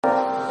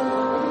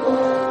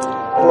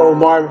Hello,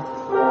 Marvin.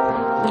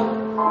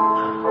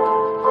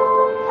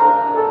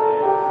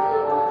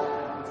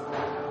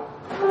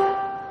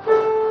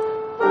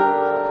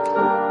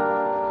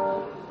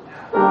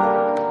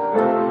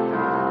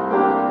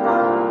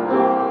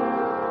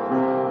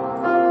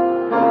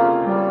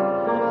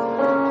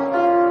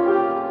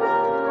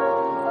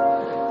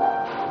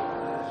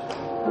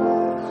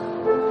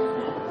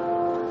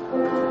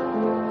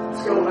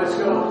 Let's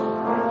go.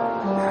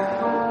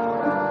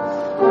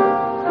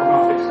 I'm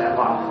going to fix that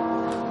lock.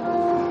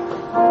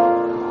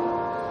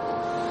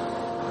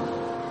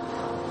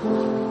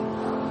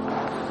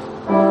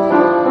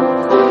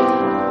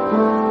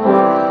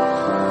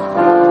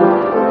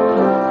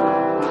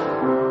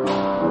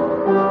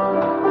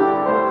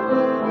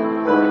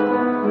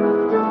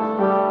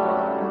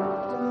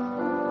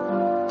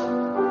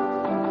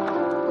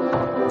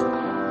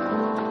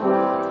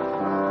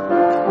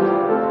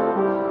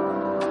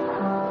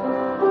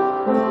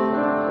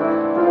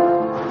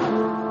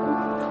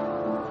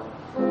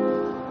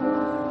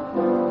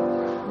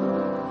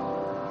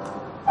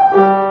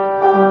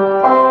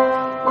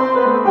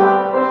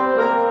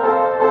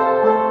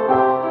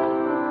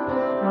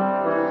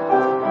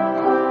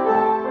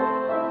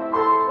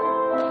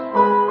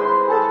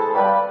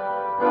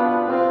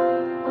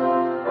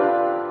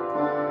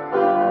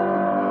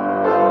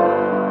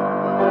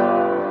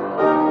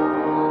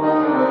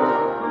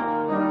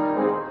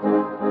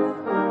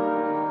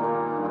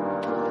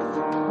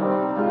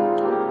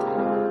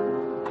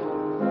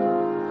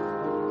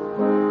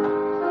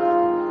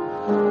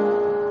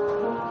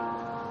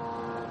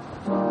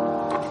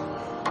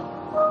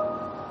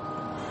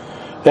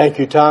 Thank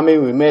you, Tommy.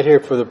 We met here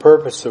for the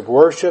purpose of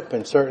worship,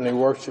 and certainly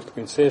worship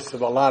consists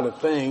of a lot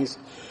of things,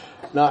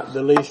 not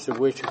the least of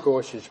which, of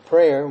course, is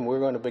prayer. And we're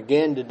going to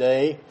begin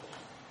today,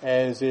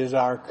 as is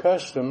our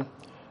custom,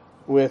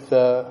 with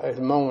a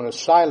moment of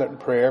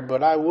silent prayer.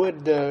 But I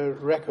would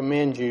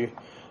recommend you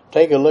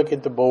take a look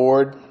at the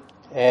board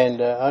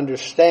and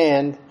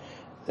understand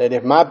that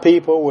if my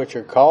people, which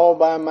are called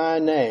by my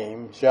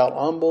name, shall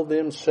humble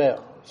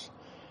themselves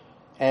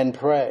and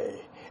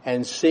pray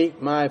and seek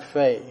my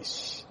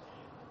face,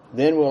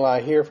 then will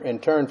I hear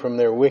and turn from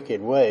their wicked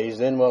ways.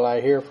 Then will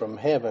I hear from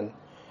heaven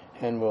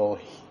and will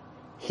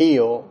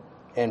heal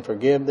and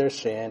forgive their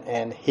sin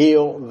and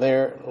heal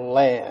their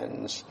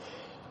lands.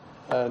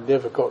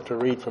 Difficult to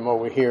read from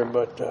over here,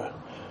 but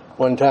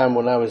one time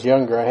when I was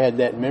younger I had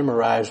that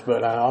memorized,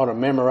 but I ought to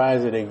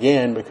memorize it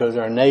again because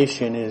our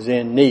nation is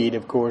in need,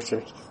 of course,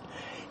 of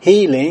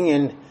healing.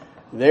 And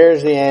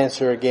there's the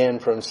answer again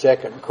from 2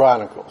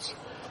 Chronicles.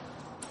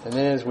 And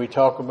then as we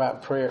talk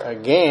about prayer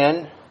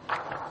again,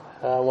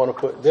 I want to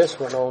put this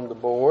one on the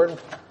board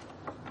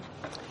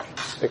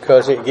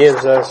because it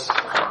gives us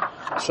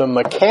some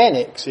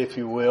mechanics, if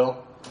you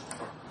will,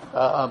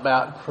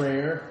 about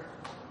prayer.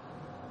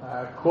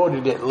 I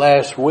quoted it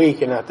last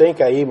week, and I think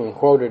I even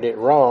quoted it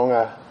wrong.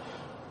 I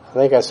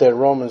think I said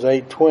Romans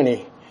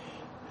 8:20,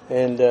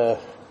 and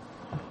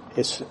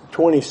it's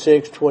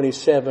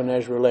 26:27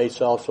 as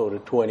relates also to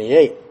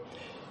 28.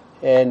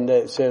 And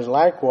it says,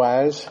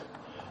 likewise,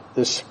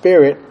 the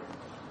Spirit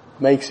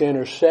makes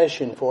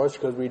intercession for us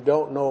because we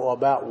don't know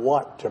about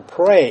what to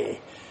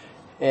pray.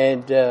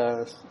 And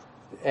as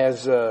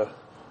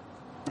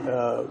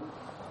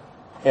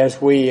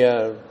we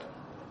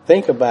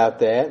think about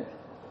that,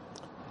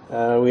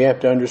 we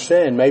have to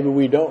understand maybe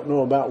we don't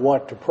know about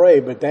what to pray,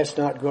 but that's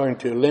not going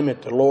to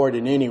limit the Lord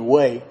in any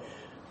way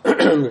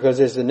because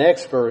as the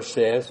next verse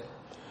says,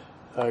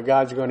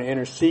 God's going to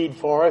intercede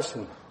for us,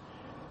 and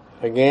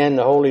again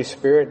the Holy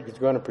Spirit is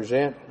going to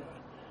present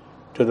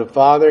to the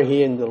Father,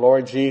 He and the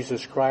Lord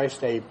Jesus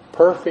Christ, a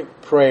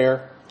perfect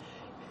prayer,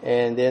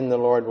 and then the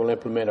Lord will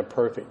implement a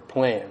perfect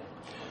plan.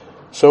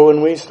 So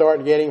when we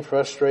start getting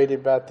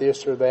frustrated about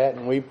this or that,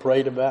 and we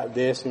prayed about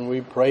this and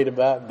we prayed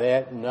about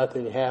that and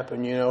nothing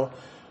happened,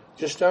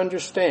 just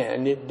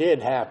understand it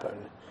did happen.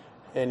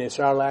 And it's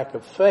our lack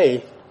of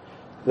faith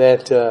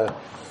that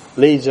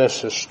leads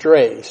us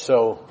astray.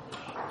 So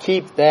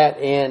keep that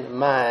in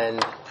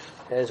mind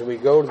as we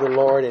go to the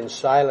Lord in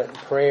silent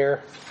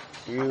prayer.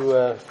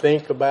 You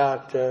think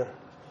about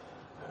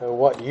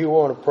what you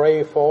want to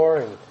pray for,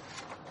 and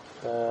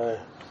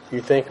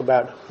you think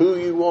about who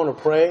you want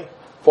to pray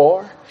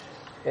for,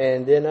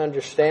 and then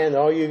understand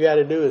all you got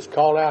to do is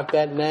call out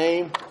that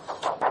name,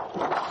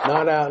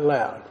 not out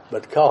loud,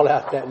 but call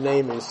out that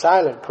name in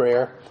silent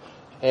prayer,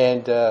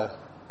 and the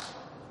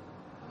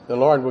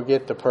Lord will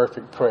get the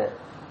perfect prayer.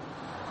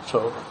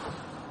 So,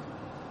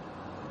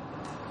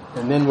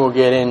 and then we'll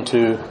get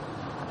into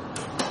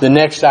the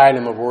next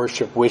item of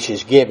worship, which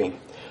is giving.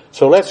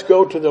 So let's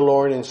go to the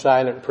Lord in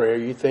silent prayer.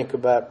 You think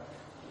about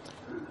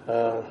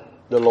the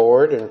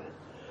Lord and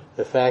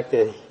the fact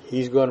that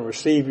He's going to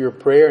receive your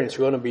prayer and it's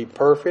going to be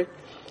perfect.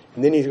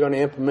 And then He's going to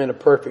implement a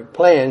perfect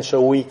plan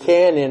so we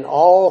can in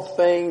all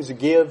things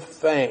give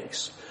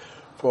thanks.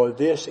 For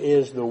this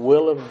is the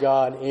will of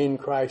God in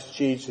Christ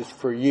Jesus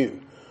for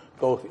you,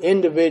 both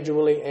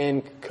individually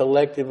and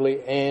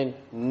collectively and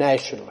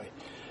nationally.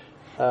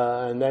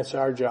 And that's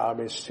our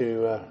job, is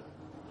to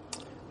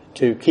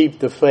to keep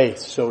the faith,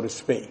 so to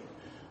speak.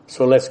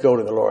 So let's go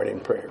to the Lord in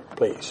prayer,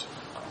 please.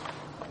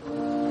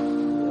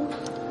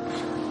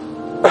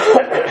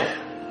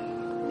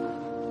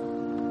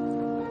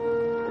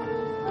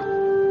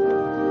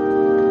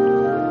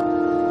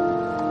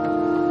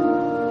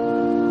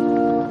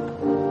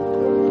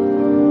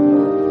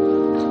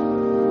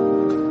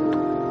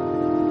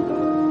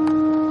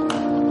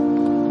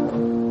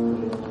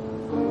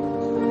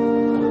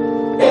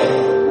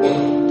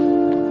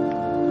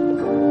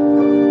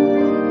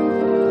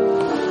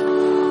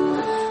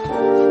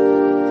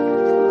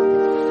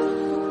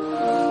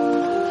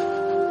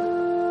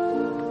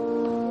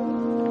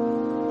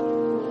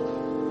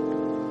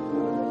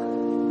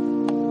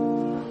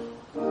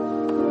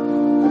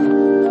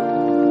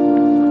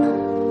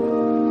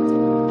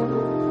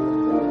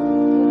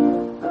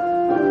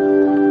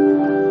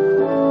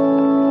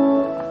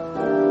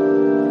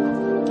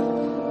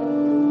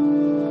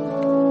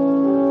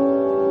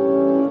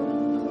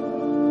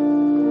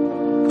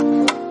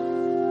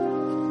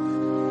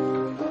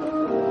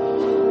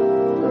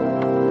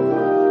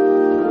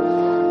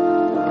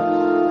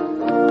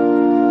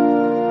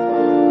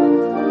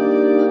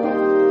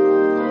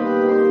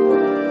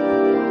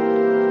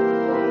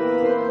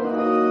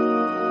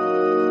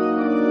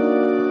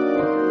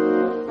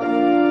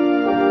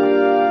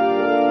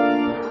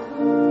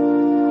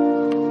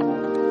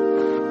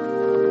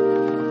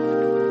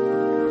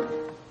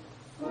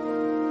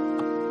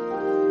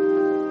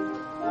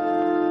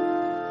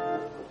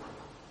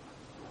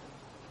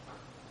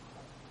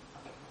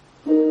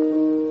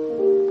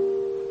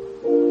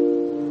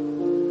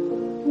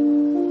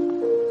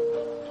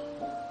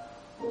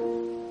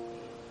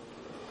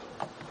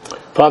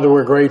 Father,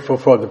 we're grateful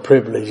for the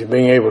privilege of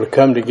being able to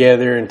come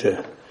together and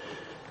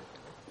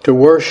to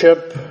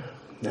worship.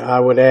 Now, I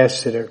would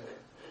ask that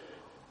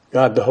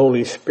God the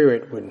Holy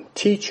Spirit would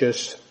teach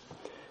us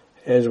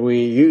as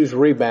we use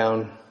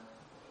rebound,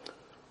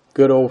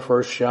 good old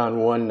 1 John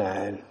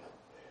 1:9,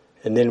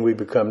 and then we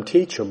become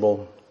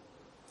teachable.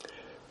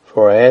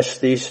 For I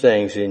ask these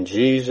things in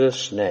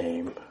Jesus'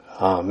 name.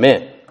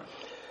 Amen.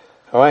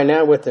 All right,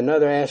 now with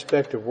another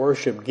aspect of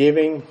worship,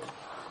 giving.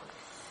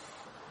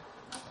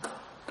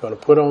 Going to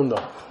put on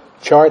the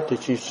chart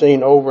that you've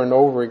seen over and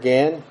over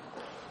again,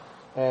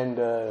 and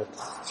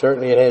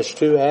certainly it has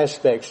two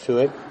aspects to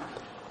it,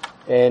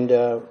 and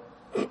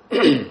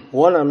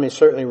one of them is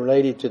certainly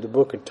related to the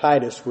book of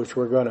Titus, which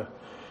we're going to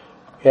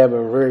have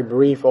a very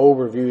brief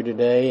overview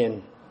today.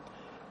 And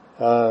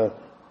I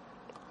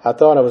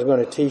thought I was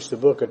going to teach the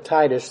book of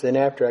Titus. Then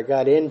after I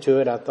got into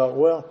it, I thought,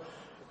 well,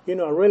 I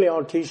really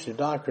ought to teach the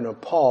doctrine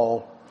of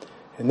Paul.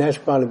 And that's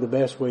probably the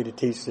best way to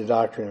teach the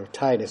doctrine of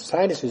Titus.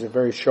 Titus is a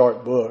very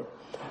short book.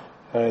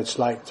 It's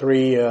like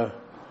three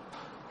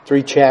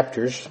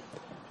chapters,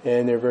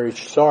 and they're very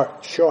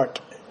short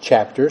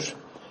chapters.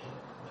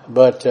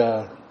 But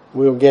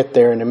we'll get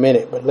there in a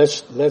minute. But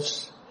let's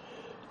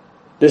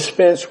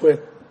dispense with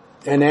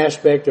an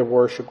aspect of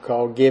worship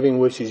called giving,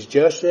 which is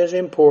just as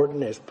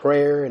important as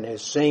prayer and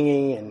as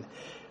singing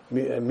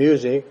and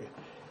music,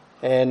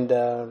 and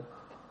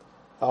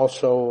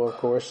also, of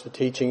course, the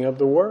teaching of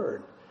the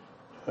Word.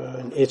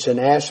 It's an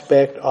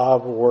aspect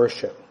of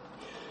worship.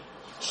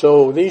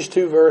 So these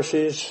two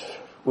verses,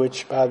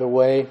 which, by the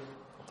way,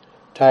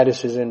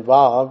 Titus is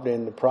involved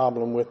in the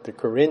problem with the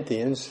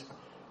Corinthians,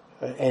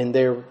 and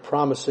they're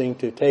promising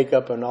to take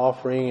up an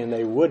offering and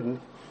they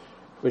wouldn't,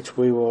 which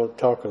we will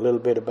talk a little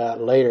bit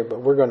about later.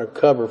 But we're going to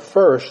cover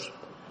first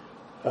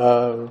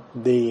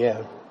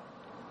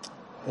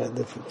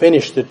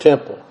finish the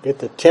temple, get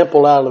the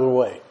temple out of the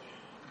way.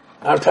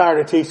 I'm tired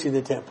of teaching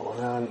the temple.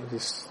 I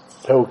just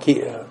told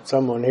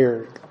someone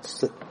here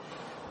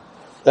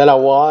that I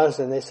was,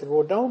 and they said,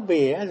 well, don't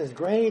be. That is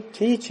great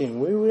teaching.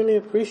 We really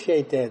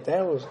appreciate that.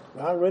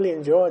 I really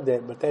enjoyed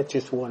that, but that's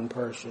just one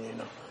person,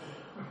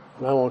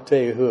 And I won't tell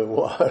you who it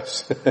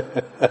was.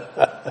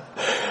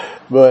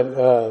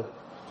 But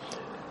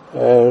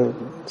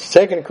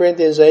 2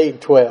 Corinthians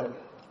 8:12.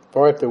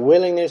 For if the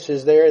willingness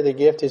is there, the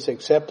gift is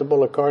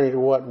acceptable according to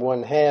what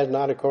one has,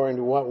 not according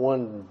to what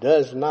one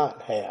does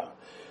not have.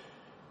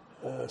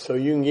 So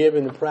you can give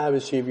in the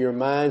privacy of your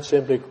mind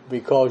simply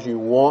because you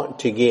want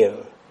to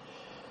give.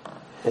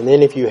 And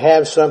then if you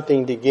have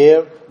something to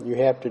give, you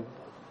have to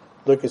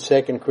look at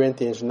 2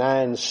 Corinthians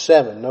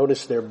 9:7.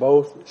 Notice they're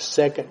both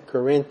 2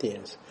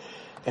 Corinthians.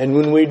 And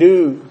when we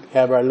do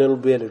have our little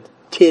bit of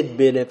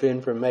tidbit of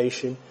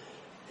information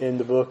in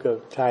the book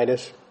of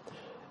Titus,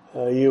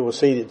 you will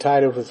see that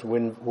Titus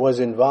was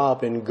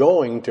involved in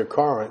going to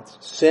Corinth,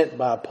 sent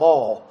by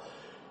Paul,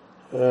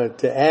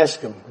 to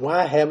ask him,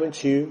 why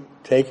haven't you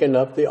taken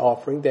up the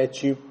offering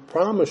that you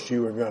promised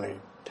you were going to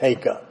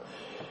take up?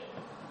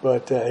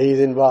 But he's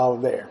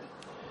involved there.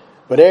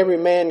 But every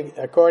man,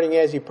 according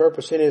as he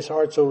purposed in his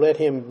heart, so let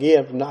him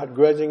give, not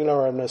grudgingly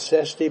or of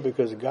necessity,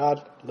 because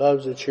God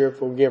loves a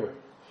cheerful giver.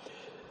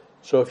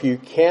 So if you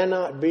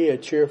cannot be a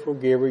cheerful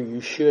giver, you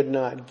should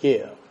not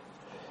give.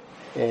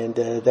 And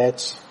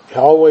that's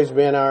always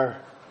been our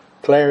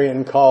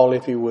clarion call,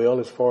 if you will,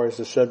 as far as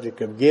the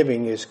subject of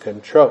giving is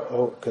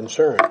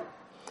concerned.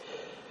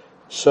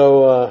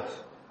 So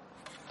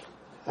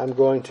I'm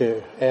going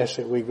to ask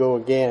that we go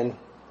again,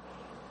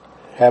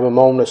 have a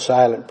moment of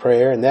silent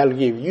prayer, and that'll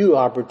give you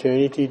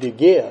opportunity to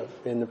give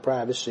in the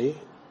privacy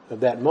of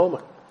that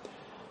moment.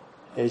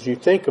 As you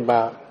think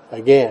about,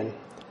 again,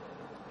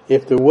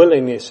 if the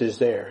willingness is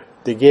there,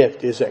 the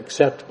gift is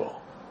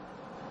acceptable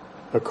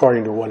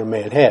according to what a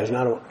man has,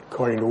 not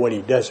according to what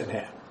he doesn't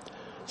have.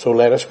 So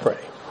let us pray.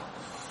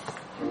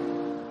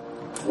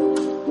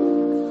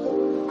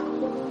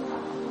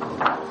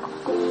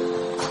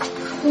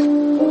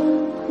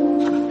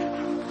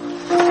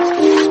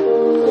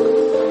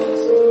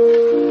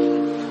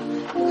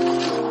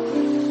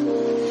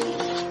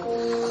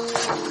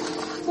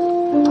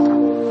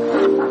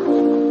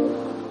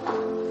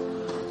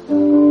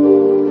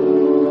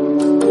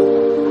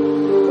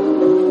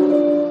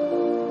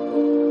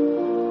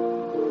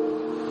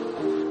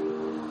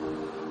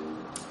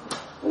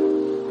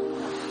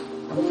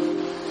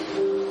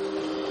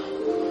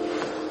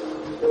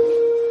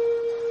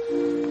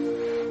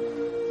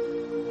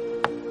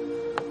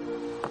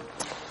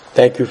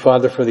 Thank you,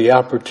 Father, for the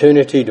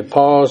opportunity to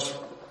pause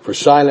for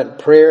silent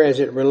prayer as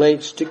it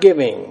relates to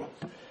giving.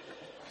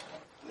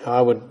 I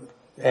would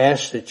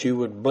ask that you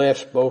would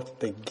bless both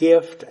the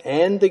gift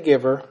and the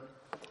giver,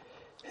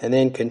 and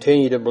then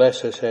continue to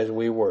bless us as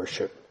we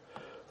worship.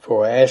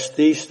 For I ask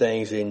these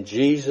things in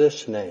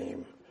Jesus'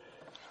 name.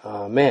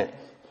 Amen.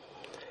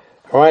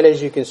 All right, as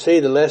you can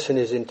see, the lesson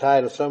is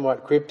entitled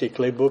somewhat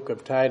cryptically, Book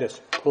of Titus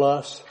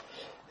Plus.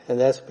 And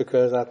that's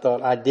because I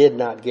thought I did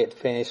not get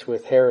finished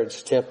with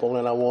Herod's temple,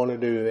 and I want to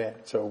do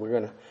that. So we're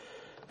going to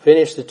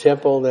finish the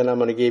temple, then I'm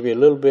going to give you a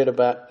little bit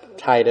about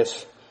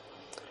Titus.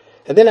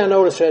 And then I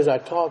noticed as I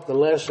taught the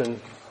lesson,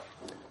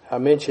 I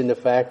mentioned the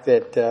fact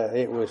that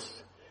it was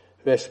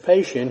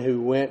Vespasian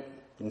who went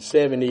in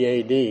 70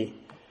 A.D.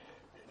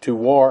 to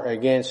war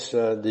against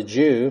the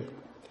Jew,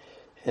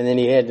 and then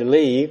he had to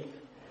leave,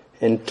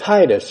 and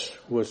Titus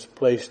was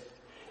placed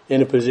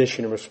in a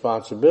position of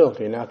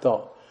responsibility. And I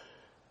thought,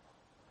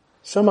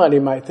 somebody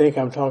might think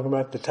I'm talking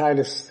about the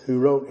Titus who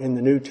wrote in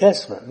the New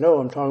Testament. No,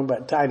 I'm talking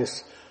about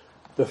Titus,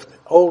 the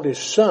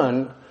oldest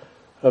son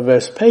of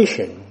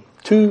Vespasian.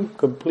 Two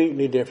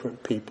completely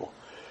different people.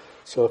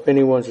 So if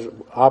anyone's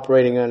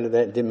operating under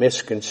that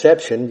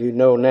misconception, you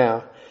know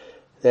now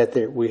that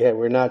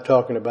we're not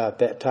talking about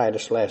that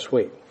Titus last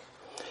week.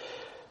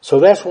 So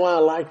that's why I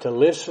like to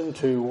listen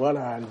to what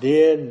I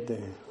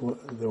did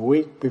the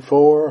week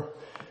before.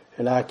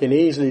 And I can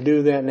easily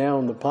do that now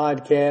on the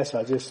podcast.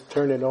 I just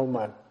turn it on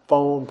my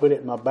phone, put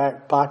it in my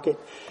back pocket,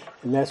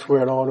 and that's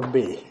where it ought to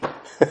be.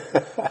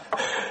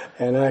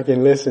 And I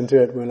can listen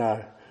to it when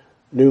I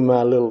do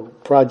my little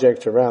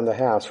projects around the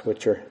house,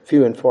 which are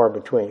few and far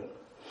between.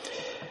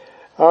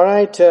 All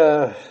right,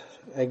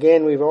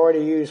 again, we've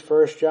already used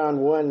 1 John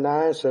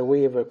 1:9, so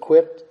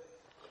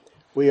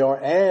we are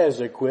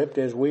as equipped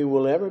as we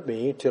will ever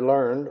be to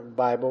learn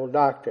Bible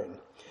doctrine.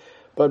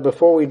 But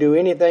before we do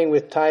anything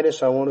with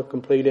Titus, I want to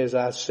complete, as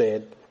I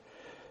said,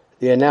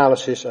 the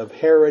analysis of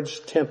Herod's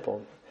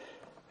temple.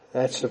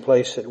 That's the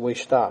place that we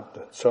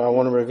stopped. So I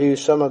want to review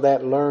some of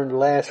that learned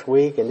last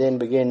week and then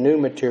begin new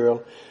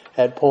material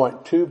at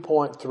point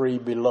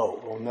 2.3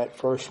 below on that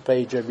first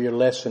page of your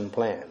lesson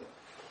plan.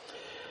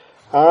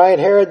 All right,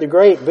 Herod the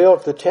Great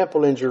built the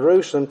temple in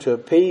Jerusalem to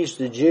appease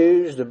the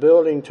Jews. The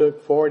building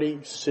took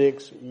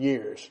 46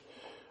 years.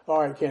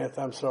 All right, Kenneth,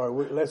 I'm sorry.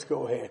 Let's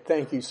go ahead.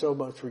 Thank you so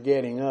much for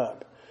getting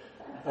up.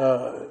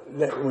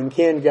 That when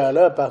Ken got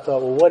up, I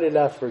thought, well, what did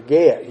I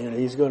forget?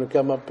 He's going to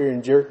come up here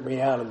and jerk me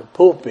out of the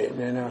pulpit.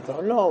 And I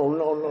thought,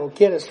 no.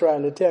 Ken is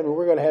trying to tell me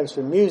we're going to have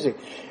some music.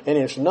 And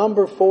it's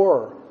number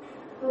 4.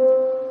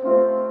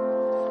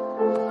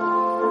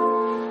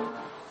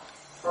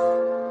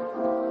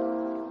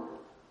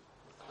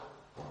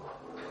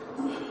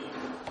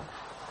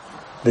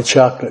 The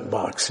chocolate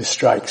box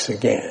strikes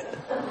again.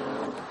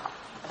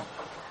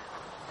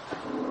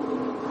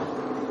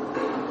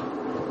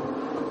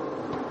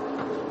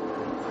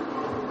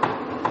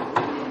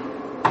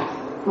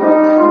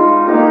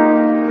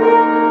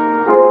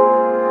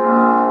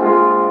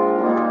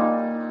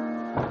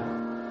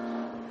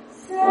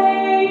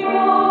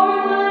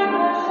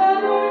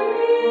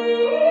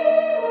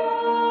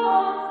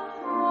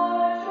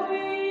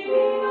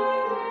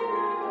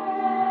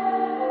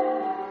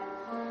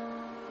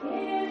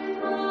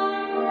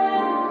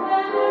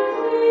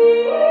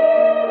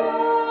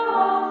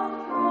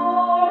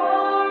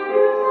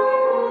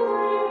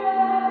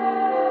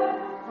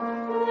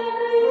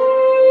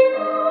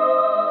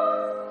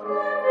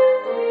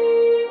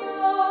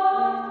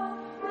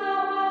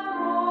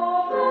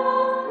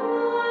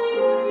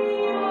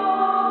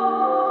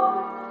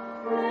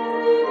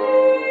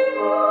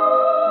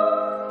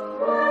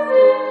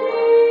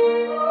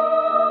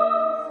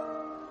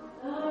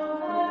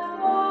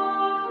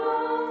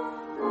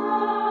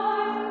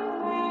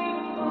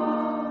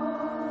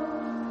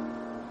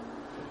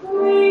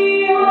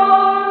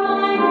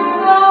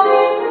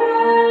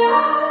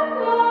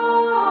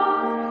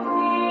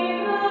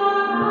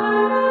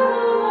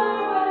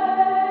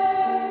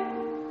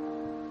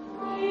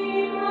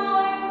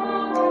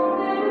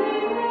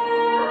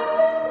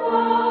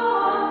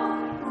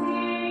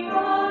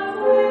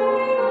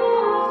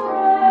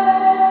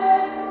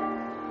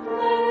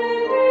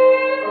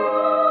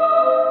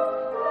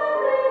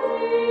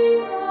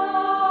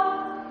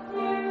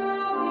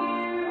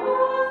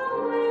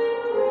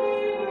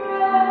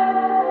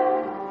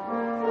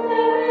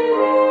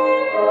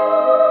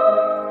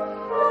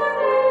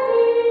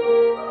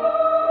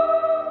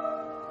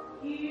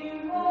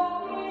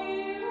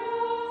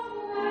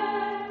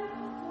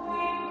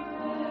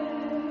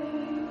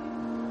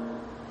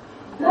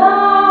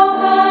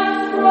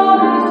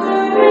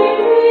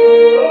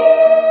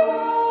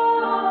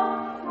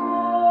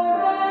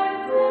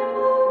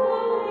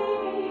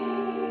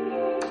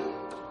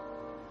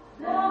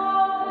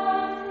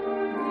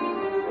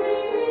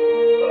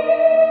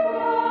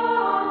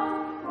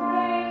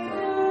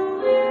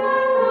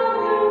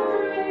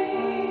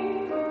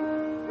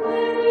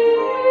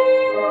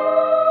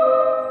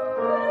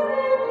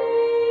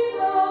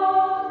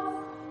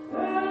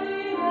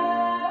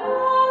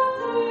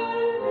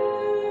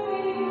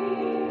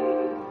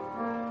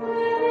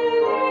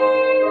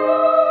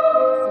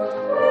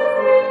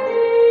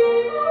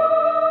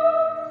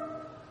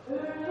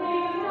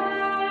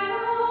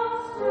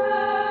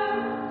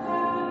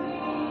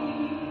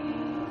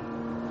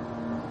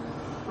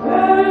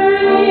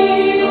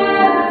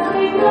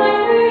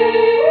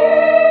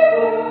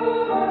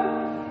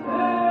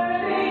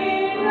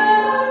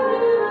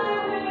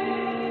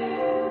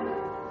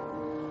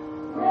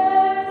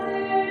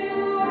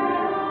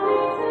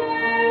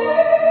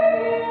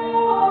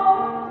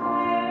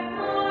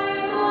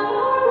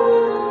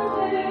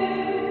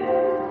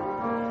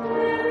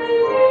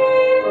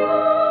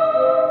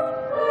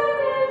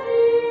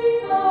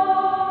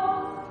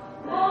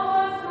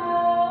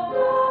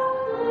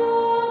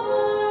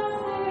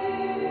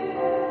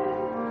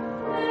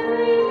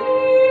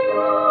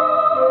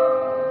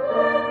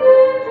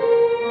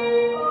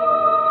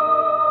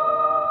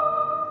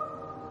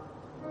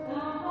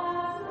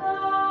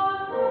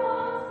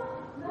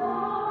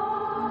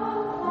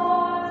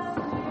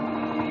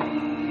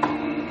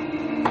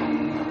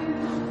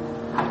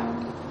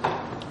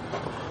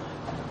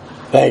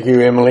 Thank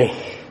you, Emily.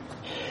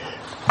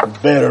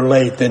 Better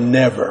late than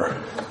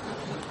never.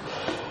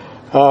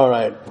 All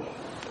right.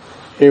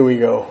 Here we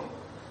go.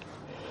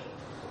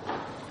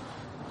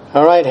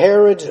 All right,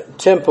 Herod's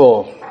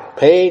Temple,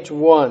 page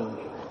 1.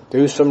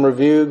 Do some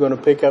review. Going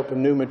to pick up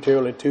some new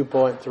material at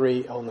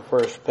 2.3 on the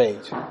first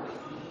page.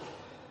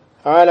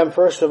 All right,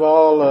 first of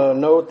all,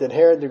 note that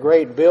Herod the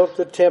Great built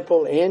the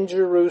temple in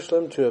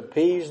Jerusalem to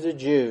appease the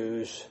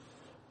Jews.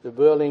 The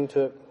building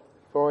took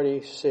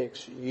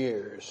 46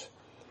 years.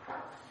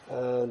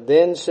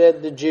 Then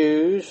said the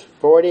Jews,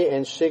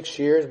 46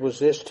 years was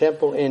this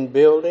temple in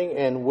building,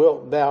 and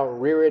wilt thou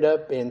rear it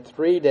up in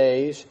 3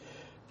 days?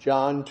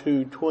 John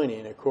 2:20.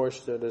 And of course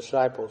the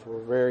disciples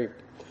were very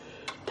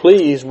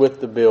pleased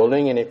with the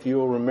building, and if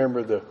you'll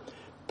remember the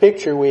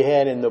picture we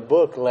had in the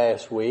book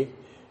last week,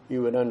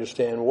 you would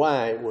understand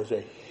why it was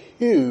a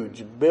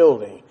huge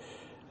building.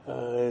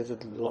 It's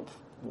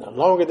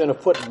longer than a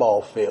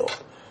football field.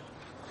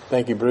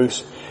 Thank you,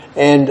 Bruce.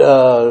 And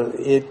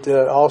it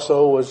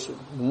also was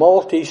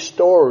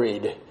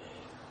multi-storied.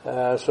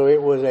 So it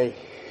was a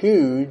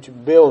huge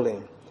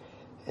building.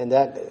 And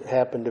that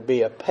happened to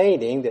be a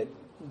painting that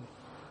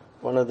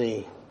one of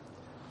the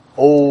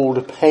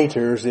old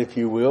painters, if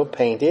you will,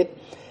 painted.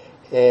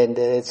 And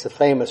it's a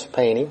famous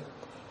painting.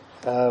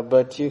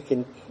 But you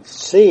can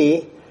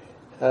see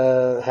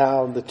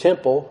how the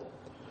temple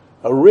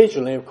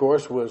originally, of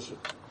course, was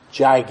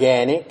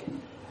gigantic.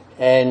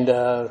 And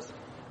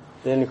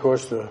then, of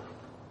course,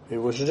 it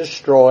was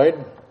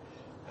destroyed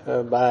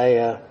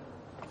by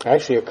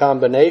actually a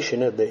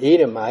combination of the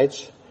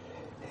Edomites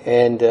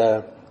and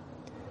by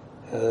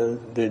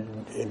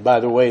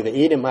the way,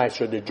 the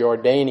Edomites are the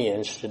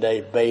Jordanians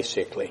today,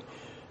 basically.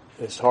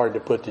 It's hard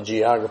to put the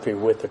geography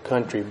with the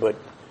country, but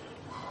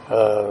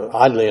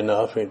oddly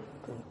enough,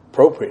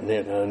 appropriate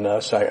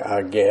enough,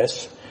 I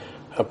guess,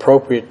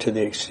 appropriate to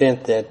the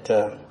extent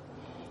that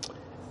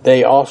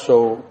they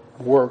also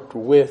worked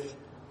with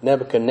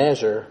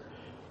Nebuchadnezzar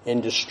in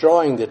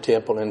destroying the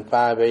temple in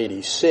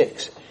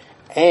 586.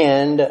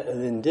 And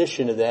in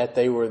addition to that,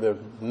 they were the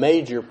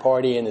major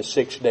party in the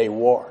 6-day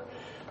war.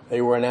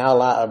 They were an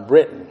ally of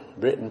Britain.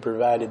 Britain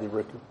provided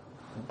the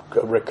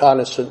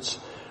reconnaissance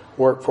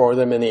work for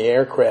them and the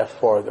aircraft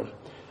for them.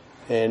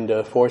 And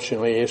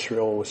fortunately,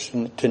 Israel was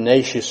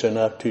tenacious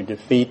enough to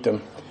defeat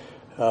them.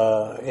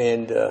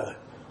 And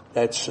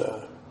that's,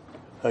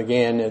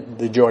 again,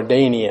 the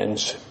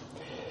Jordanians.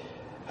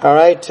 All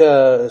right,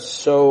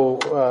 so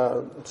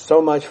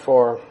much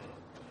for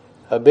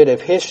a bit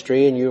of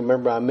history. And you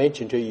remember I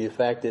mentioned to you the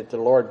fact that the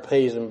Lord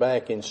pays them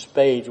back in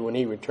spades when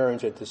He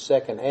returns at the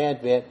second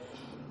advent.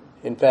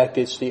 In fact,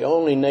 it's the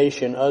only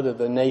nation other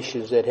than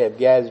nations that have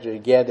gathered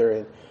together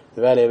in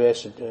the Valley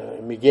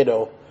of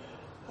Megiddo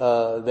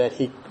that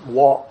He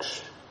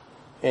walks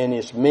and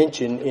is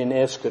mentioned in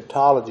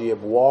eschatology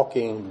of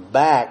walking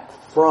back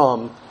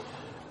from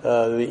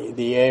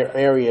the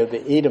area of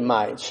the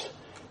Edomites.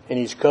 And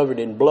He's covered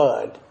in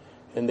blood.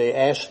 And they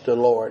asked the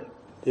Lord,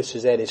 this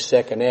is at His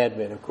second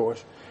advent, of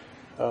course,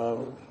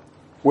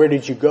 where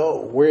did you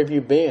go? Where have you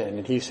been?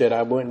 And He said,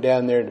 I went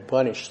down there to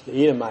punish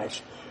the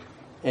Edomites.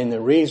 And the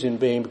reason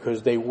being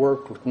because they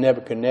worked with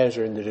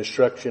Nebuchadnezzar in the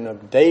destruction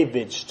of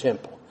David's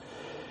temple.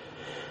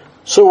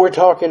 So we're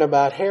talking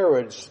about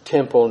Herod's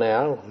temple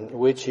now,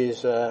 which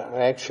is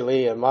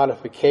actually a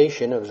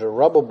modification of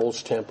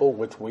Zerubbabel's temple,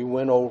 which we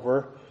went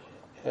over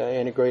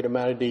in a great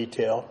amount of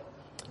detail.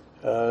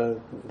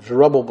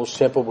 Zerubbabel's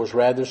temple was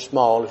rather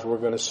small, as we're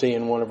going to see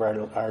in one of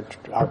our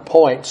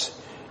points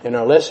in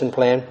our lesson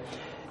plan.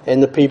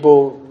 And the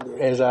people,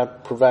 as I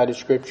provided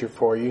scripture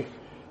for you,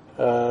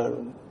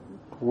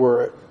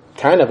 were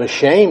kind of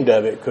ashamed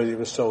of it because it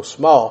was so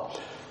small.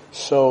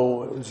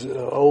 So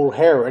old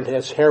Herod,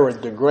 that's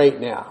Herod the Great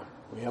now.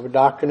 We have a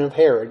doctrine of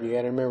Herod. You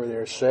got to remember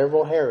there are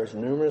several Herods,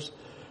 numerous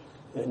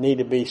that need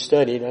to be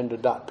studied under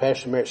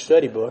Pastor Merritt's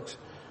study books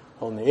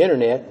on the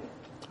internet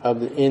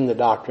in the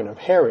doctrine of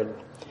Herod.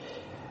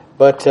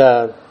 But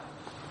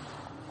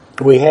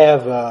we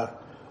have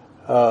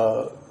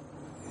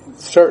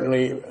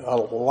certainly a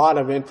lot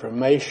of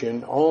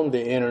information on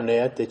the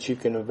internet that you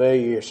can avail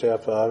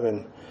yourself of,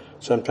 and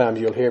sometimes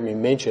you'll hear me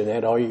mention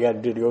that. All you got to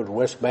do is go to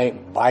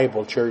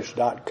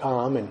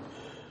westbankbiblechurch.com and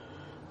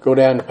go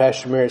down to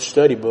Pastor Merritt's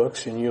study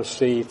books, and you'll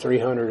see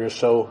 300 or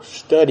so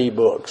study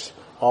books,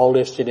 all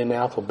listed in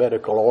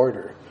alphabetical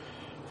order.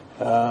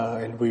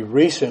 And we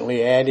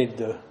recently added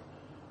the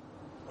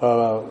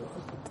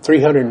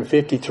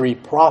 353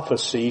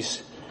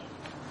 prophecies,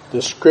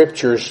 the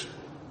scriptures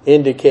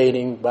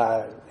indicating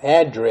by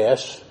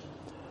address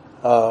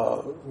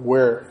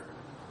where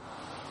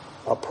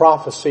a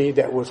prophecy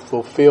that was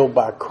fulfilled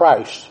by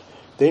Christ.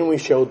 Then we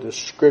showed the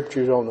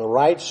scriptures on the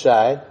right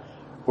side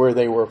where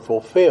they were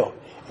fulfilled.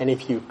 And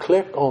if you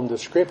click on the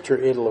scripture,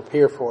 it'll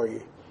appear for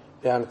you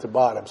down at the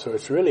bottom. So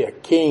it's really a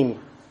keen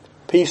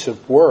piece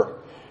of work.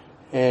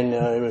 And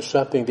it was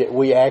something that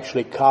we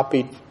actually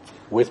copied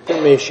with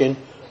permission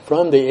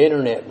from the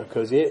internet,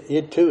 because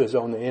it too is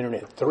on the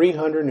internet.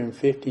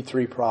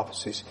 353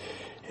 prophecies.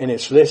 And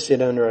it's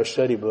listed under our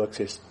study books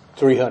as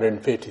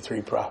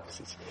 353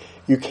 prophecies.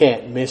 You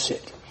can't miss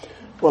it.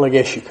 Well, I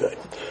guess you could.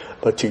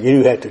 But you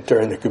do have to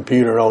turn the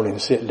computer on and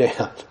sit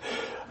down.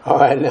 All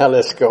right, now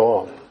let's go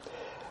on.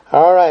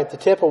 All right, the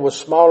temple was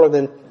smaller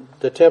than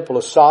the temple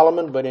of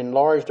Solomon, but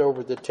enlarged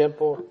over the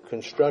temple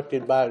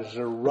constructed by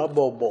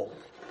Zerubbabel.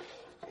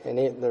 And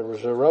the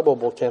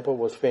Zerubbabel temple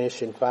was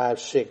finished in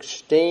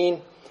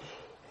 516.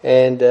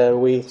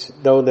 And we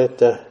know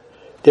that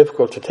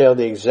difficult to tell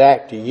the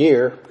exact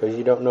year, because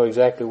you don't know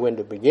exactly when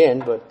to begin,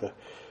 but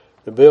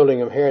the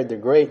building of Herod the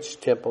Great's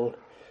temple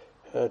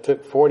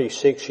took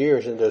 46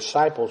 years, and the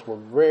disciples were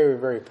very,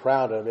 very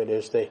proud of it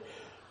as they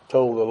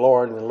told the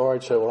Lord, and the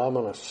Lord said, well, I'm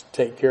going to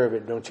take care of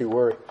it, don't you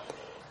worry.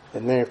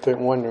 And they're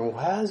wondering,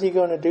 well, how is he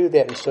going to do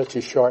that in such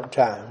a short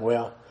time?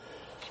 Well,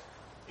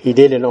 he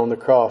did it on the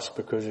cross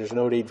because there's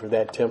no need for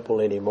that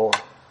temple anymore.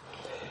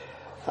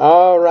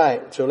 All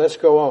right, so let's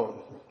go on.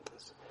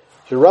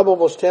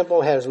 Zerubbabel's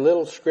temple has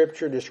little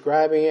scripture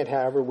describing it.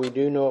 However, we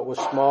do know it was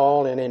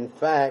small, and in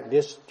fact,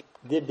 this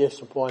did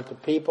disappoint the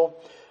people.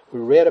 We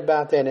read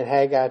about that in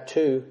Haggai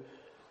 2,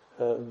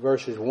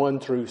 verses 1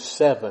 through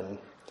 7.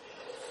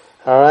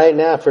 All right,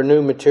 now for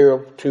new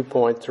material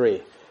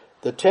 2.3.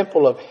 The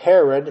temple of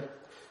Herod,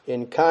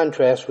 in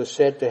contrast, was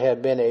said to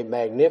have been a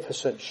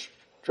magnificent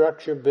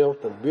structure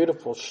built of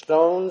beautiful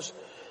stones.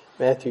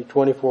 Matthew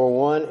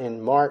 24:1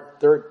 and Mark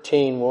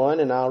 13:1,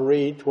 and I'll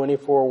read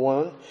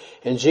 24:1.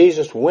 And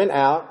Jesus went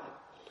out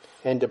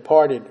and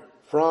departed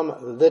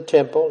from the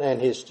temple,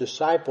 and his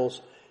disciples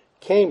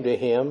came to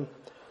him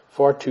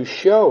for to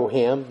show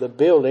him the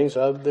buildings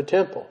of the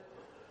temple.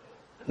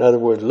 In other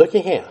words, look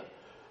at him.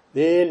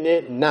 Isn't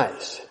it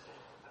nice?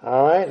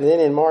 All right, and then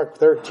in Mark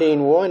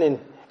 13:1, and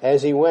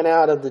as he went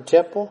out of the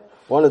temple,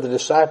 one of the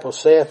disciples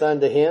saith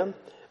unto him,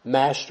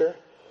 Master,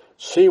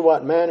 see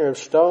what manner of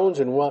stones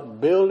and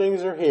what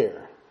buildings are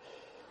here.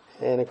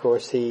 And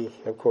he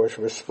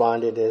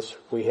responded as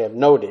we have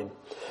noted.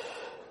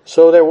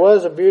 So there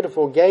was a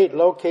beautiful gate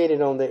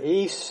located on the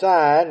east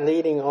side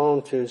leading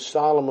on to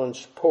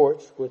Solomon's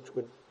porch, which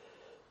would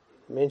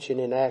mention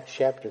in Acts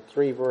chapter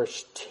 3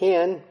 verse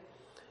 10.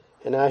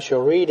 And I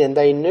shall read, and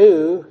they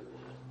knew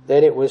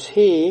that it was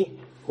he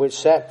which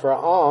sat for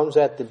alms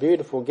at the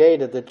beautiful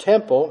gate of the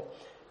temple,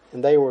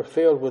 and they were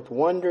filled with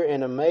wonder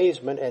and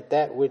amazement at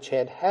that which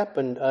had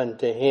happened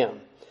unto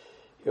him.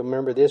 You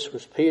remember this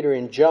was Peter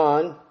and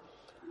John,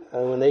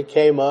 when they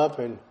came up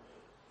and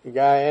the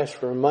guy asked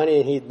for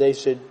money, and they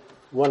said,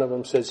 one of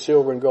them said,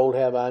 silver and gold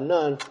have I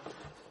none,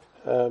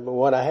 but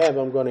what I have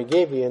I'm going to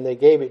give you. And they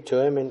gave it to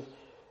him, and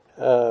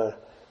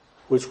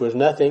which was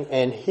nothing,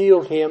 and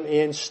healed him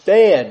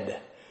instead.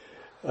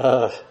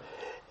 The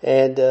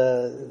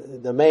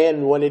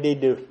man, what did he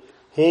do?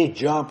 He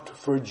jumped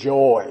for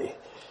joy.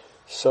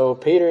 So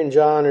Peter and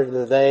John are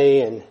the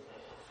they, and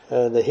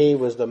the he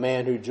was the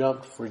man who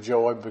jumped for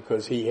joy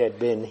because he had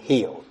been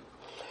healed.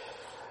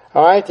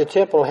 All right, the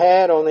temple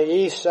had on the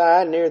east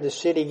side near the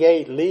city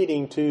gate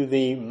leading to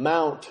the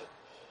Mount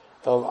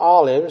of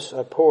Olives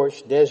a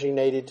porch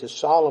designated to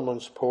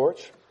Solomon's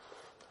porch.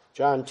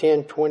 John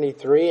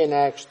 10:23 and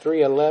Acts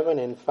 3:11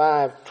 and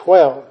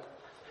 5:12.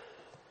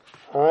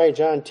 All right,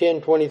 John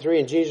 10:23,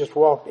 and Jesus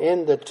walked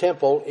in the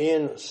temple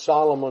in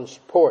Solomon's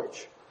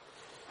porch.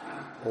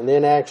 And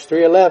then Acts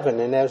 3:11,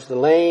 and as the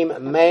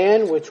lame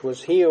man which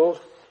was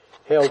healed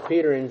held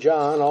Peter and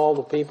John, all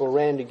the people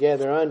ran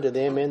together unto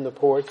them in the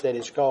porch that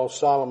is called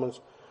Solomon's,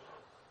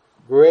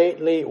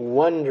 greatly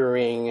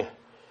wondering.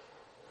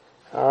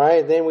 All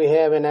right, then we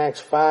have in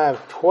Acts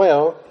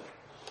 5:12,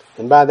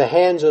 and by the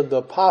hands of the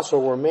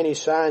apostle were many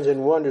signs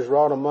and wonders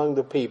wrought among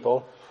the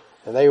people,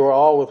 and they were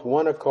all with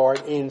one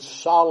accord in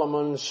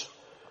Solomon's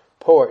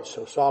porch.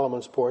 So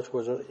Solomon's porch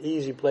was an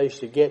easy place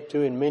to get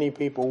to, and many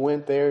people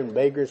went there, and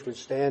beggars would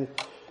stand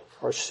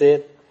or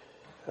sit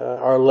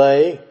or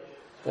lay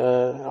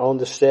on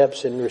the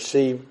steps and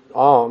receive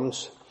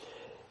alms.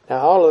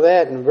 Now all of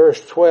that in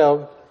verse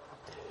 12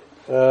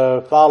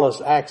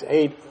 follows Acts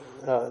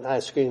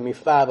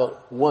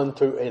 5:1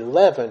 through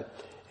 11,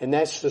 and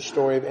that's the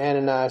story of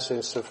Ananias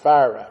and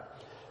Sapphira.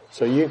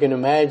 So you can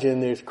imagine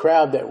this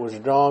crowd that was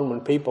drawn when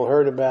people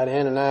heard about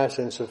Ananias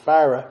and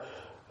Sapphira,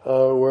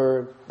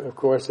 where, of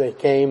course, they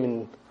came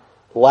and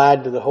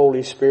lied to the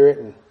Holy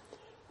Spirit.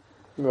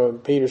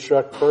 And Peter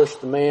struck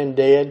first the man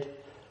dead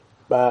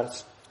by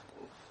the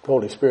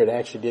Holy Spirit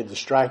actually did the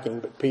striking,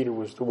 but Peter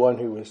was the one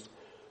who was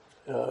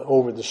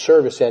over the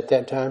service at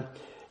that time.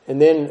 And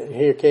then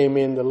here came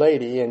in the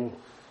lady, and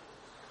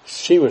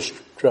she was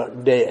struck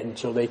dead.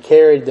 So they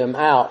carried them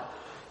out,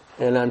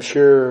 and I'm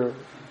sure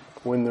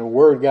when the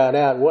word got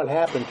out, what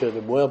happened to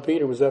them? Well,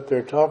 Peter was up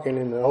there talking,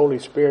 and the Holy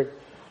Spirit,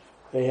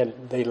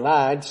 they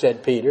lied,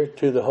 said Peter,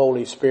 to the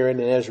Holy Spirit,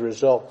 and as a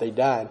result, they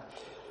died.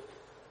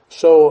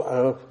 So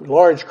a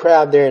large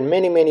crowd there, and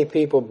many, many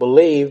people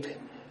believed,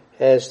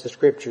 as the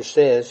scripture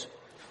says,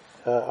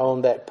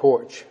 on that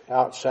porch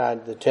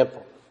outside the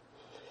temple.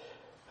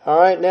 All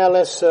right, now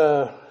let's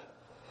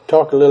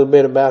talk a little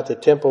bit about the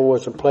temple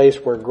was a place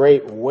where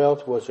great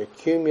wealth was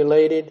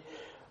accumulated.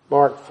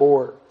 Mark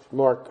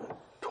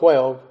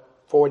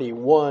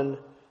 12:41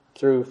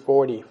 through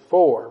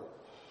 44.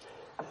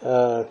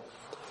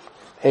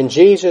 And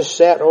Jesus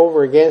sat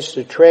over against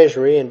the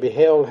treasury and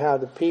beheld how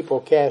the people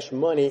cast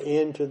money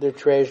into the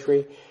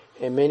treasury,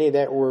 and many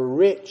that were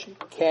rich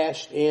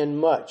cast in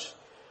much.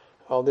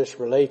 All this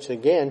relates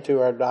again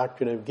to our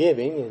doctrine of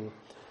giving, and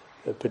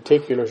the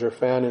particulars are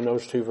found in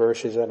those two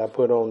verses that I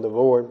put on the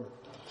board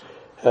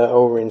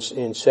over in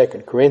 2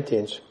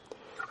 Corinthians.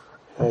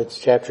 It's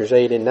chapters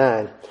 8 and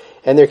 9.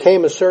 And there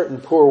came a certain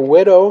poor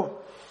widow,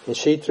 and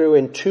she threw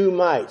in 2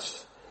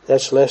 mites.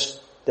 That's less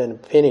than a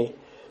penny,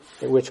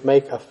 which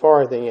make a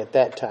farthing at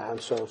that time.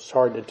 So it's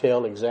hard to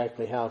tell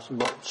exactly how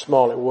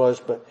small it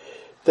was, but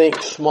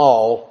think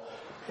small,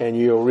 and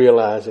you'll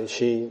realize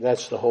that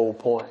that's the whole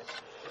point.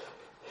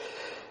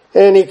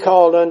 And he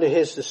called unto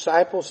his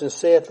disciples and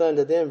saith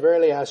unto them,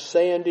 Verily I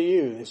say unto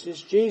you, this is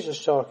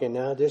Jesus talking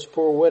now, this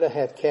poor widow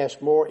hath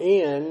cast more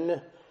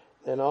in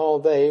than all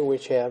they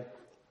which have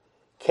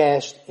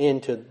cast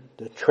into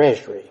the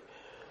treasury.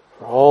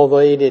 For all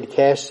they did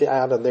cast it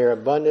out of their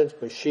abundance,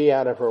 but she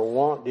out of her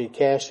want did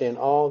cast in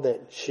all that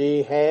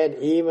she had,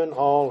 even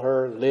all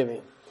her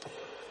living.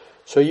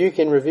 So you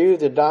can review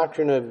the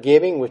doctrine of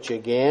giving, which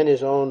again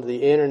is on the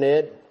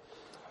internet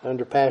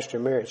under Pastor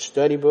Merritt's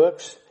study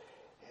books.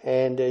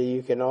 And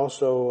you can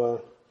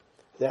also,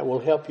 that will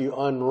help you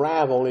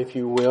unravel, if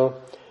you will,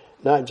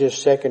 not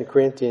just 2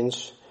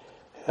 Corinthians,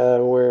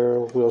 where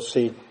we'll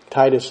see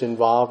Titus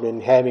involved in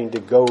having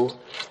to go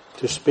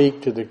to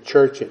speak to the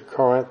church at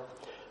Corinth,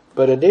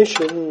 but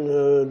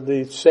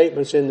the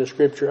statements in the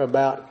scripture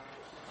about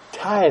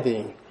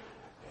tithing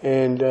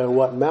and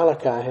what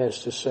Malachi has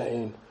to say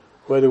and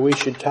whether we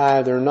should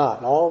tithe or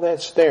not. All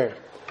that's there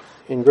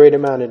in great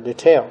amount of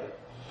detail.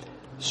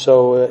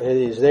 So it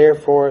is there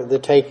for the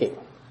taking.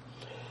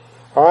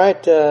 All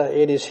right,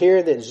 it is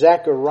here that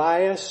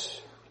Zacharias,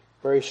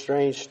 very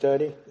strange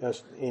study,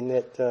 in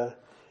that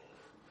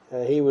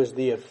he was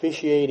the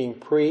officiating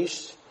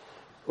priest.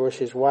 Of course,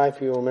 his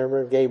wife, you'll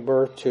remember, gave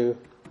birth to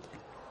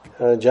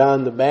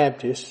John the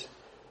Baptist.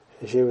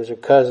 She was a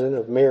cousin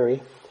of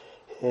Mary.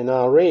 And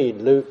I'll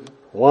read Luke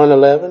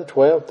 1:11,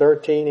 12,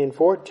 13, and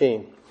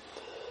 14.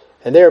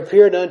 And there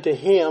appeared unto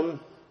him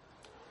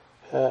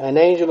an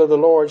angel of the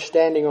Lord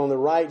standing on the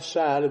right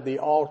side of the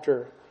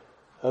altar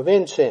of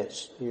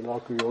incense.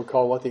 You'll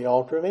recall what the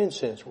altar of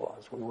incense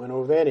was. We went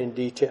over that in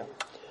detail.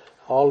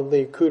 All of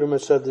the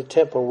accoutrements of the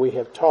temple we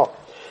have taught.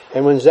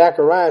 And when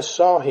Zacharias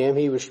saw him,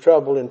 he was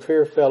troubled, and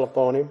fear fell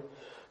upon him.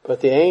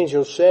 But the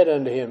angel said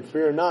unto him,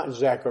 Fear not,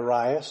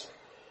 Zacharias,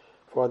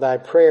 for thy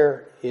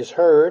prayer is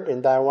heard,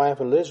 and thy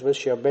wife Elizabeth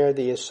shall bear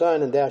thee a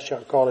son, and thou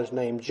shalt call his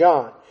name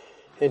John.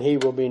 And he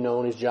will be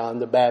known as John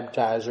the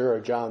Baptizer,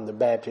 or John the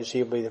Baptist.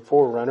 He'll be the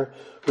forerunner,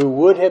 who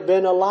would have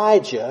been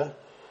Elijah,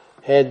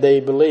 had they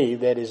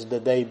believed, that is, the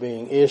they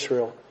being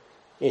Israel,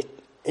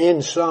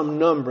 in some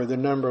number, the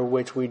number of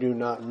which we do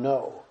not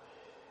know.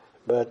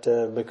 But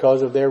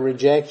because of their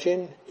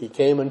rejection, he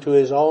came unto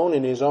his own,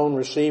 and his own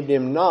received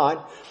him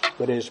not.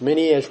 But as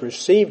many as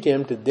received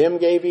him, to them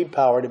gave he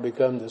power to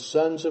become the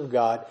sons of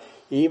God,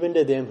 even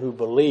to them who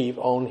believe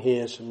on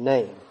his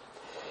name.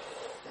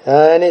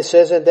 And it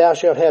says that thou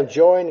shalt have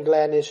joy and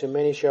gladness, and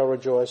many shall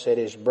rejoice at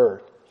his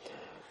birth.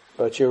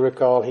 But you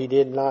recall, he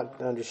did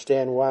not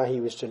understand why he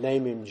was to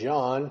name him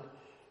John,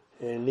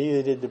 and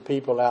neither did the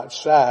people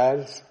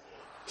outside,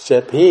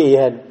 except he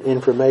had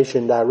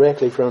information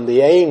directly from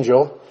the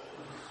angel.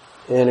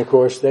 And of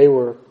course they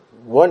were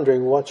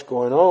wondering what's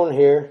going on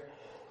here,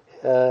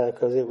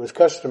 because it was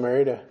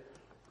customary to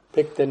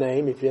pick the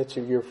name. If that's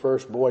your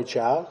first boy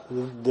child,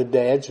 the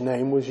dad's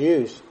name was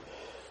used.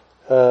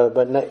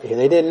 But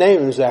they didn't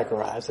name him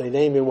Zacharias. They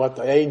named him what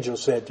the angel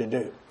said to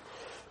do,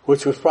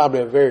 which was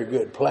probably a very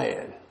good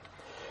plan.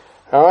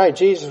 All right,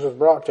 Jesus was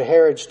brought to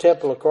Herod's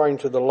temple according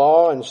to the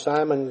law, and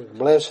Simon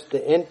blessed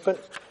the infant.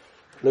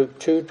 Luke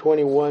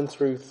 2:21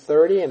 through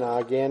 30, and I'll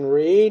again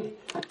read.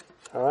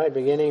 All right,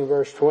 beginning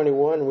verse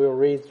 21, we'll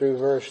read through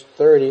verse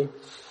 30.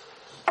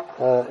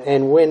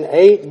 And when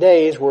 8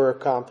 days were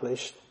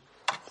accomplished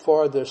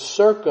for the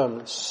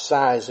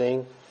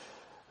circumcising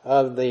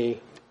of the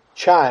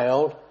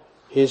child,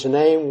 his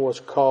name was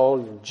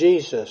called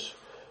Jesus,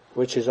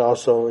 which is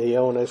also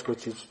Eonas,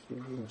 which is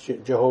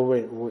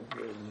Jehovah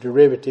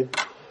derivative,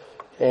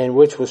 and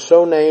which was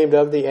so named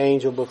of the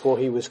angel before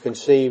he was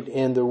conceived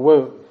in the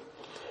womb.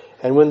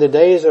 And when the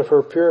days of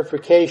her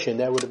purification,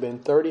 that would have been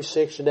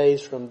 36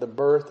 days from the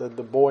birth of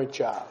the boy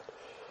child,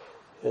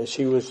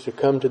 she was to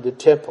come to the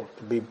temple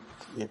to be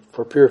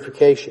for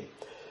purification,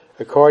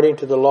 according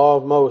to the law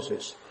of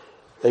Moses.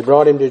 They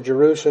brought him to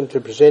Jerusalem to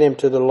present him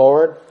to the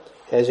Lord,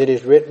 as it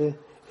is written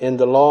in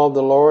the law of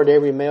the Lord,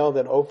 every male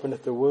that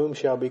openeth the womb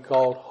shall be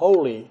called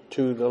holy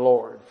to the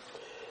Lord,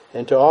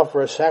 and to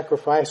offer a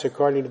sacrifice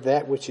according to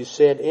that which is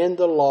said in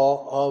the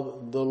law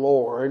of the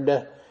Lord.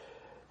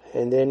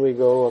 And then we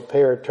go a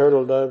pair of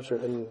turtle doves,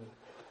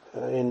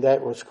 and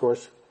that was, of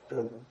course,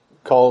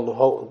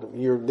 called,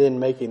 you're then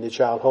making the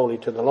child holy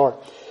to the Lord.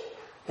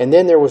 And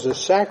then there was a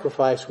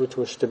sacrifice which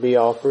was to be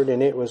offered,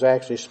 and it was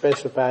actually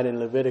specified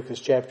in Leviticus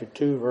chapter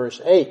 2, verse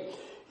 8.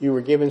 you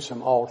were given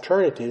some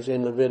alternatives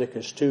in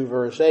Leviticus 2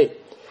 verse 8.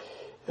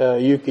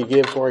 You could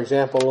give, for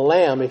example, a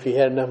lamb if you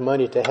had enough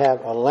money to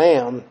have a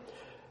lamb,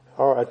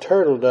 or a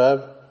turtle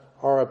dove,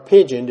 or a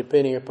pigeon,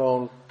 depending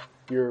upon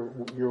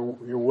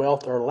your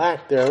wealth or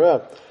lack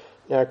thereof.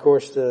 Now, of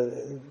course,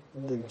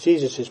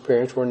 Jesus'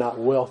 parents were not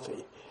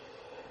wealthy.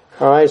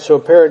 All right, so a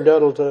pair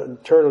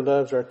of turtle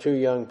doves are 2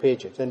 young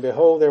pigeons. And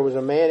behold, there was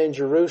a man in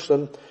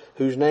Jerusalem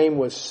whose name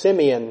was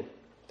Simeon,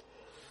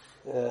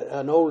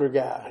 an older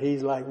guy.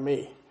 He's like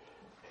me.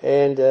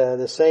 And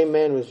the same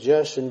man was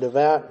just and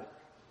devout,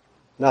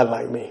 not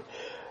like me.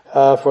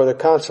 For the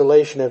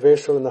consolation of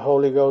Israel, and the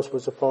Holy Ghost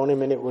was upon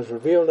him, and it was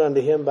revealed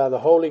unto him by the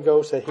Holy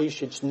Ghost that he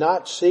should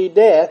not see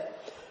death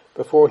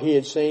before he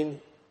had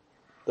seen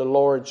the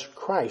Lord's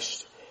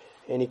Christ.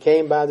 And he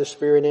came by the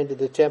Spirit into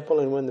the temple,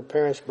 and when the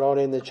parents brought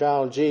in the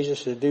child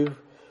Jesus to do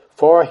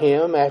for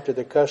him after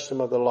the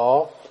custom of the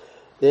law,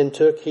 then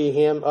took he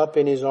him up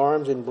in his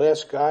arms and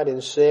blessed God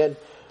and said,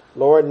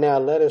 Lord, now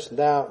lettest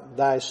thou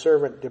thy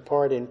servant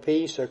depart in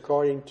peace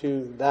according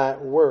to thy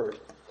word.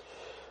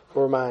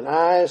 For mine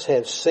eyes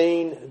have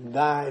seen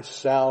thy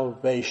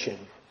salvation.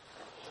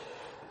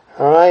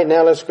 All right,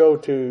 now let's go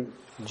to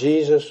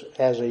Jesus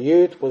as a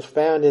youth was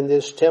found in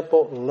this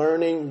temple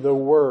learning the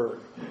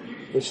word.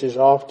 This is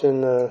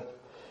often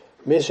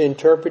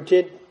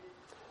misinterpreted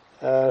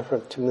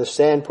from the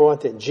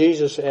standpoint that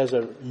Jesus as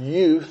a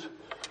youth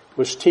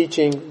was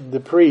teaching the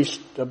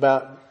priest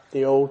about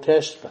the Old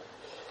Testament.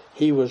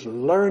 He was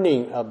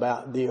learning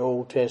about the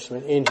Old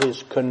Testament in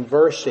his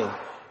conversing,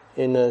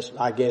 in this,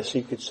 I guess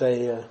you could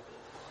say,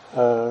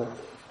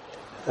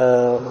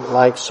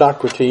 like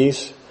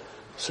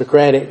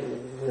Socratic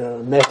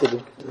method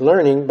of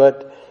learning,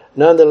 but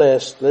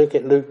nonetheless, look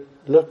at Luke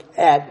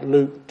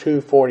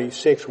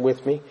 2:46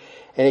 with me.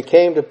 And it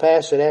came to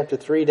pass that after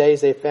 3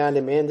 days they found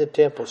him in the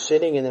temple,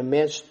 sitting in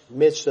the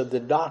midst of the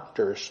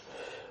doctors,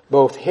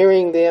 both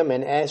hearing them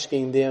and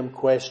asking them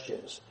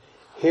questions.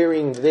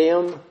 Hearing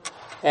them,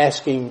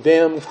 asking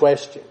them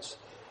questions.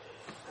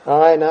 All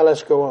right, now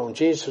let's go on.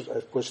 Jesus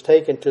was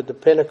taken to the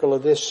pinnacle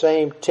of this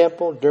same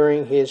temple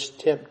during his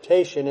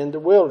temptation in the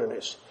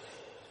wilderness.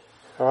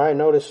 All right,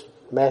 notice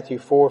Matthew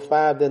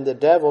 4:5. Then the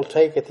devil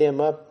taketh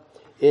him up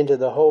into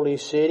the holy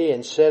city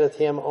and setteth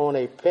him on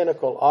a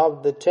pinnacle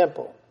of the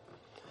temple.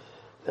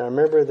 Now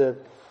remember the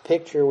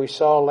picture we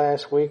saw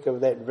last week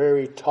of that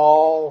very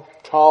tall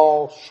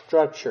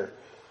structure,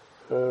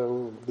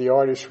 the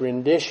artist's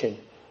rendition,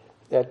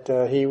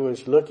 that he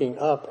was looking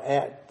up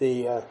at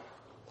the,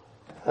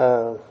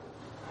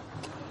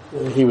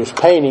 he was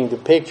painting the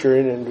picture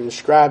and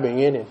describing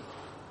it,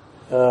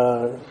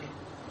 and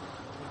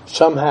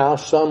somehow,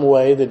 some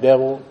way, the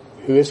devil,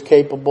 who is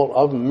capable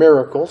of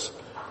miracles,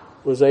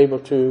 was able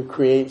to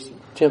create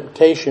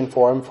temptation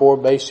for him, 4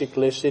 basic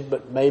listed,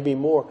 but maybe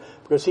more,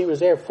 because he was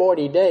there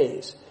 40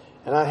 days.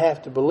 And I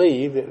have to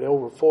believe that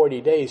over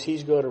 40 days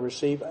he's going to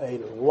receive a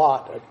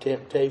lot of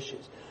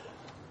temptations.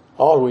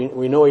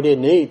 We know he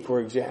didn't eat,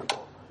 for example.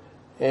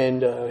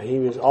 And he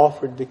was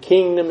offered the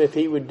kingdom if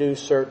he would do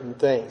certain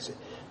things.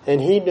 And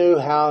he knew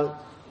how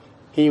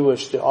he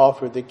was to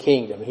offer the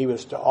kingdom. He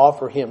was to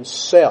offer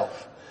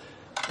himself.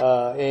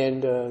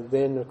 And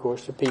then, of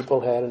course, the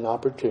people had an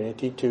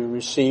opportunity to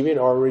receive it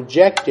or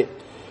reject it.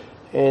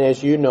 And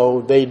as you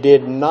know, they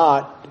did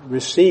not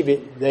receive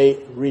it. They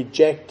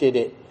rejected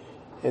it.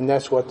 And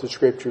that's what the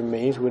scripture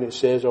means when it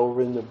says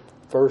over in the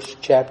first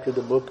chapter of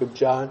the book of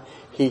John,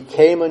 he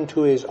came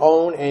unto his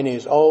own, and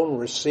his own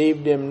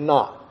received him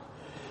not.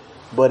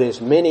 But as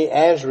many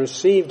as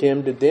received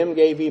him, to them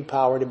gave he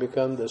power to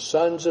become the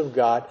sons of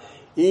God,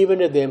 even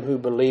to them who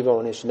believe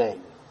on his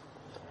name.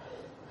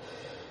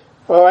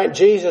 All right,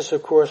 Jesus,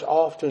 of course,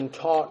 often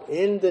taught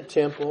in the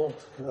temple.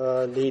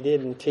 He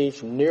didn't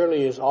teach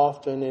nearly as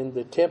often in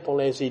the temple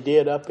as he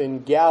did up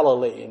in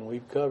Galilee, and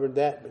we've covered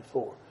that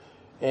before.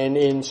 And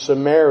in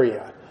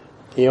Samaria,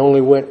 he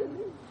only went,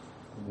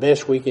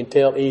 best we can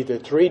tell, either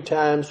 3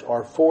 times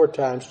or 4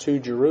 times to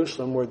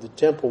Jerusalem, where the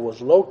temple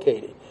was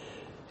located.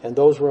 And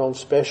those were on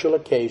special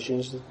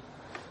occasions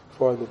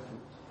for the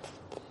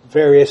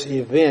various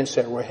events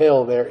that were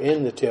held there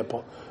in the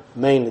temple,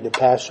 mainly the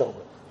Passover.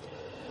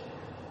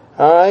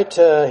 All right,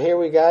 here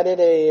we got it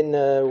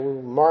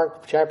in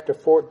Mark chapter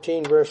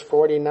 14, verse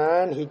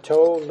 49. He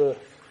told the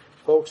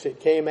folks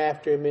that came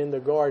after him in the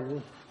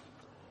garden,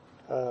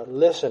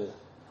 listen,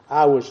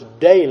 I was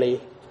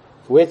daily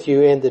with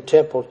you in the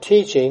temple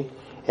teaching,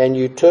 and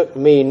you took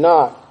me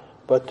not,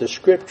 but the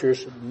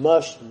scriptures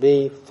must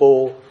be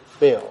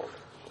fulfilled.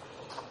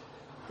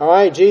 All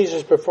right,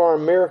 Jesus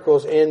performed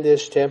miracles in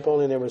this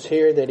temple, and it was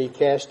here that he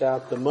cast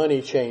out the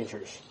money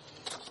changers.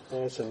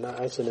 That's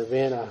an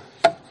event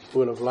I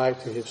would have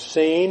liked to have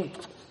seen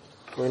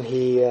when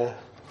he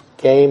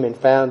came and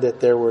found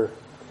that there were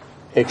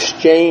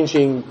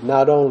exchanging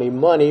not only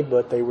money,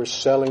 but they were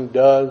selling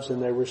doves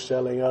and they were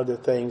selling other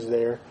things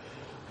there.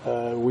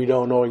 We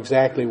don't know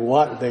exactly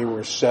what they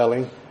were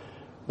selling,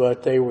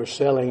 but they were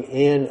selling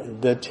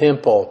in the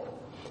temple.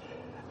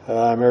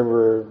 I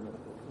remember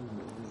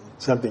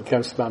something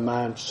comes to my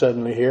mind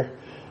suddenly here.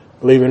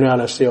 Believe it or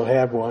not, I still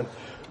have one.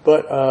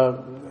 But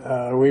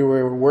we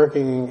were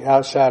working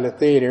outside a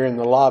theater in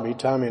the lobby,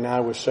 Tommy and I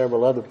with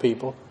several other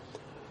people,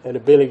 at a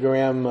Billy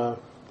Graham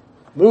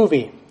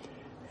movie.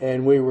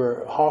 And we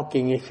were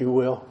hawking, if you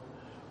will,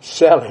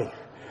 selling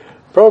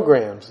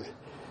programs.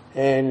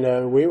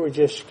 And we were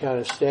just kind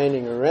of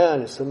standing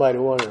around, and somebody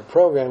wanted a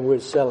program,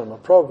 we'd sell them a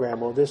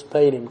program. Well, this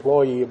paid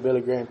employee of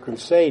Billy Graham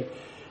Crusade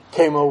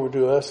came over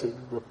to us,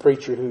 a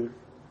preacher who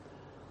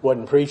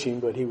wasn't preaching,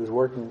 but he was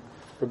working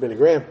for Billy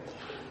Graham.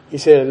 He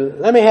said,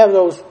 let me have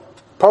those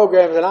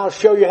programs and I'll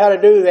show you how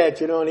to do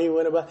that, and he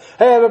went about,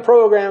 have a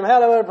program, I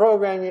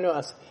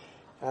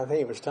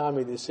think it was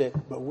Tommy that said,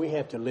 but we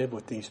have to live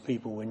with these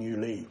people when you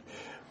leave.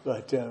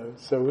 But,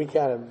 so we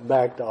kind of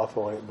backed off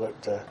on it,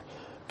 but,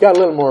 got a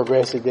little more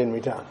aggressive, didn't we,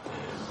 Tom?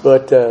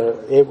 But,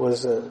 it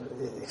was an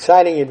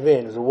exciting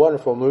event. It was a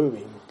wonderful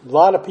movie. A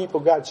lot of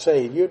people got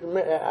saved.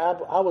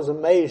 I was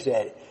amazed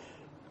at it.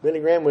 Billy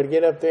Graham would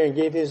get up there and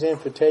give his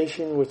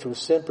invitation, which was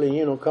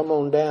simply, come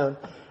on down,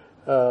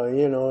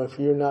 if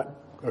you're not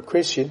a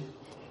Christian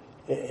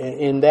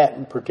in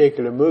that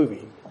particular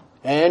movie.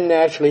 And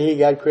naturally he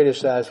got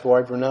criticized for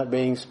it for not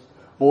being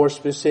more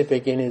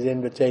specific in his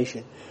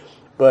invitation.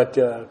 But,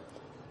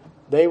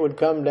 they would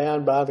come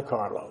down by the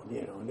carload,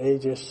 they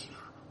just,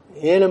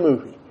 in a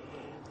movie.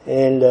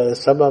 And,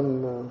 some of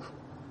them,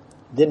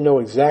 didn't know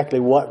exactly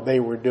what they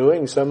were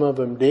doing. Some of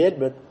them did,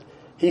 but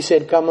he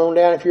said, come on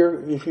down if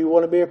you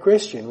want to be a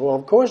Christian. Well,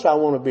 of course I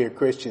want to be a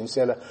Christian,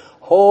 said a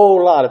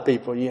whole lot of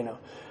people,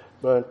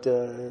 But,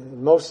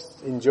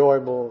 most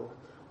enjoyable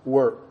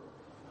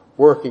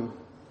working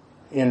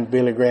in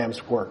Billy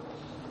Graham's work.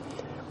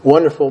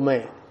 Wonderful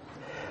man.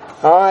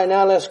 All right,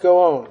 now let's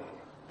go on.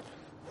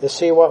 Let's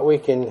see what we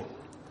can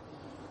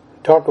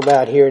talk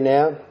about here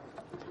now.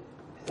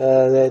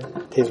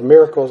 That his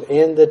miracles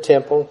in the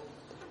temple,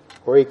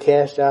 where he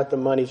cast out the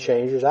money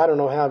changers. I don't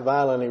know how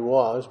violent he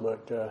was,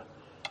 but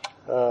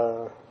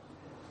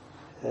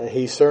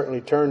he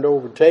certainly turned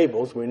over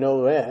tables. We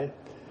know that.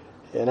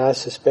 And I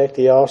suspect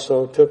he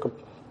also took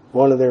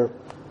one of their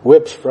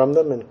whips from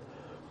them and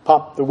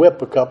popped the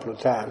whip a couple of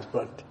times.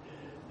 But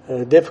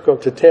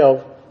difficult to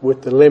tell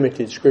with the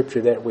limited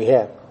scripture that we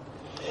have.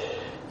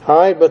 All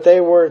right, but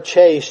they were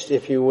chased,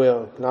 if you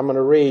will. And I'm going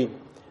to read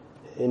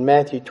in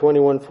Matthew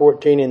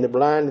 21:14. And the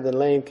blind and the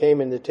lame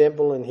came in the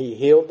temple, and he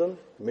healed them.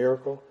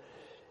 Miracle.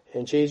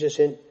 And Jesus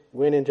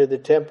went into the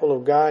temple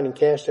of God and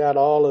cast out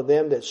all of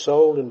them that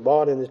sold and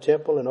bought in the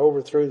temple, and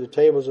overthrew the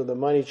tables of the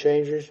money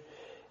changers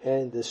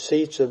and the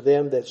seats of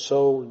them that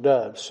sold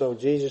doves. So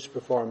Jesus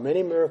performed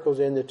many miracles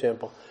in the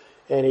temple,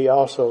 and he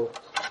also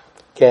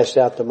cast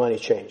out the money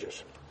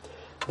changers.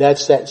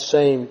 That's that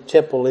same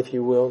temple, if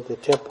you will, the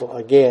temple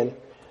again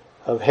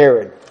of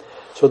Herod.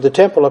 So the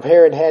temple of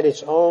Herod had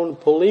its own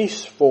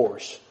police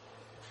force.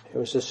 It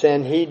was the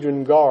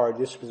Sanhedrin guard.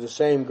 This was the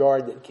same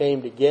guard that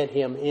came to get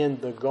him in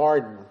the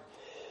garden.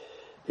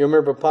 You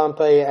remember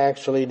Pompey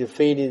actually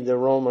defeated the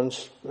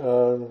Romans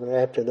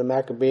after the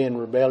Maccabean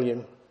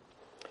rebellion,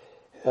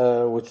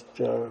 which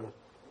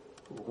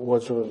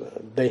was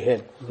they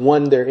had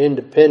won their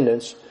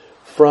independence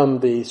from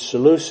the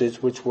Seleucids,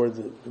 which were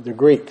the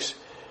Greeks.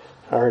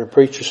 I heard a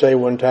preacher say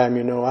one time,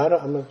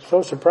 I'm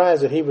so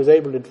surprised that he was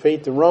able to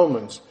defeat the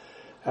Romans.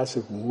 I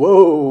said,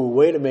 whoa,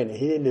 wait a minute.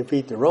 He didn't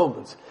defeat the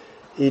Romans.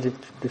 He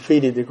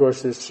defeated, of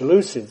course, the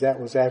Seleucids. That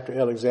was after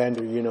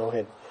Alexander,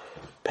 had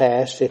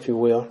passed, if you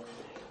will.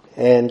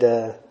 And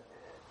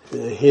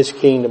his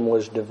kingdom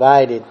was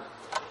divided.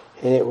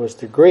 And it was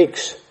the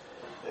Greeks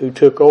who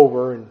took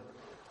over and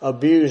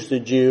abused the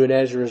Jew. And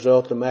as a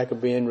result, the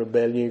Maccabean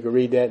rebellion, you can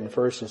read that in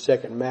 1st and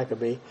 2nd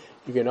Maccabee.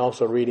 You can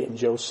also read it in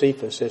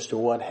Josephus as to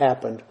what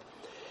happened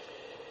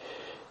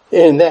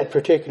in that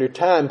particular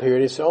time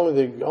period. It's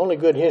the only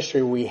good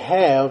history we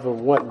have of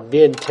what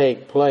did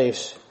take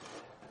place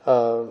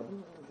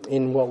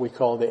in what we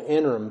call the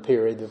interim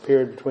period, the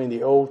period between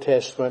the Old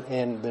Testament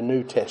and the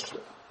New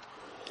Testament.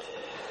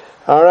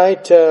 All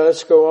right,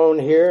 let's go on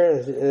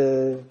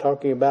here,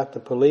 talking about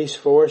the police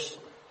force,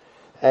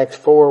 Acts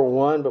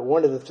 4:1. But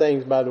one of the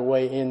things, by the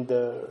way, in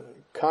the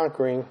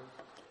conquering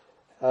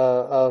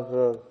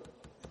of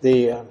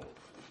the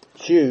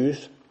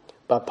Jews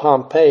by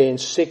Pompey in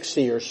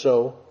 60 or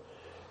so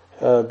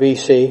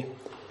BC,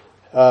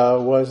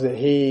 was that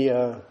he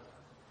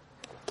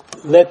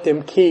let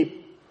them keep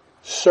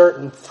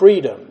certain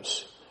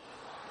freedoms.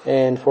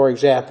 And for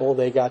example,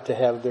 they got to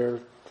have their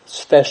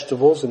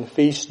festivals and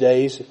feast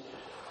days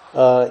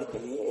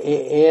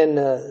in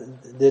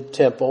the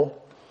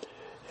temple,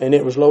 and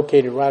it was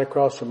located right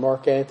across from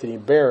Mark Antony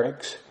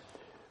Barracks,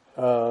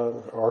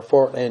 or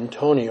Fort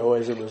Antonio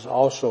as it was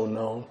also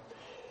known.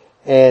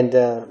 And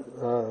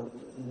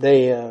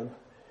they of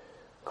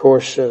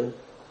course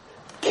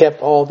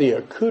kept all the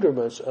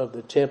accoutrements of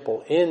the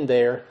temple in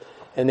there.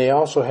 And they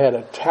also had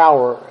a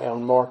tower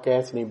on Mark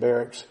Antony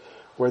Barracks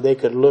where they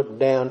could look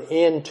down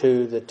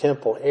into the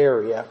temple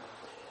area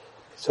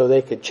so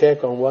they could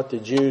check on what the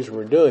Jews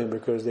were doing,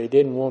 because they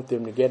didn't want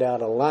them to get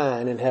out of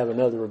line and have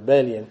another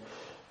rebellion,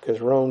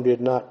 because Rome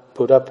did not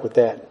put up with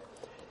that.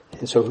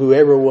 And so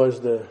whoever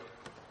was the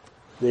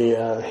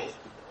the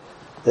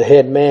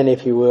head man,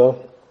 if you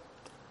will,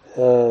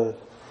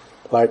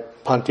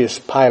 like Pontius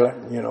Pilate,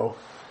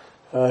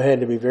 had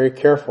to be very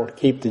careful to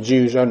keep the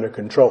Jews under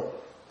control.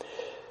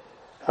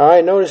 All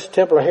right, notice the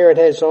temple of Herod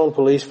had its own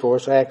police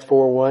force, Acts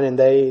 4:1,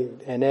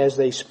 and as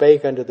they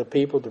spake unto the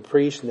people, the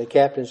priests and the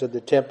captains of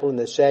the temple and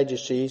the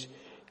Sadducees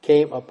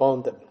came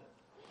upon them.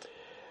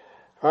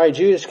 All right,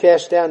 Judas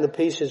cast down the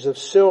pieces of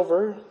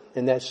silver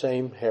in that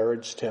same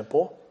Herod's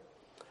temple.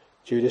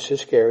 Judas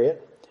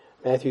Iscariot.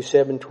 Matthew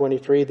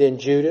 7:23, then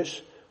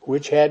Judas,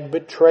 which had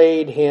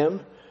betrayed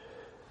him,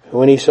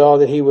 when he saw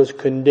that he was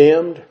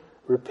condemned,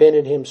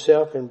 repented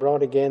himself and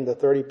brought again the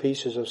 30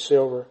 pieces of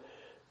silver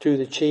to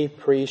the chief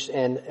priests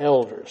and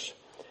elders.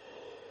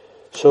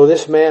 So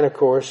this man, of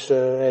course,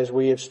 as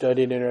we have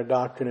studied in our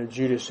doctrine of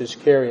Judas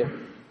Iscariot,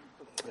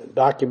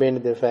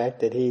 documented the fact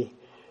that he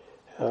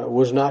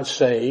was not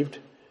saved.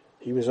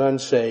 He was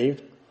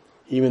unsaved,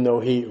 even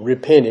though he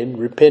repented.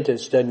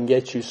 Repentance doesn't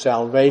get you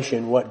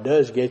salvation. What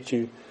does get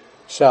you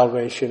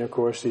salvation, of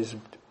course, is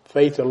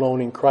faith alone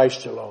in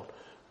Christ alone.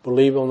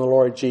 Believe on the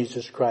Lord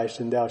Jesus Christ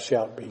and thou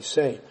shalt be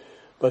saved.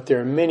 But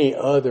there are many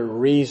other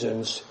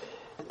reasons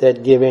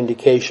that give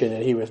indication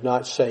that he was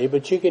not saved.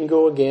 But you can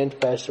go again to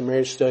Pastor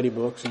Mary's study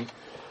books and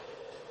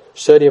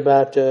study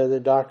about the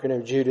doctrine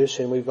of Judas,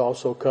 and we've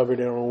also covered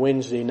it on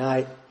Wednesday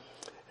night,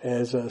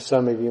 as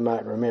some of you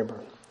might remember.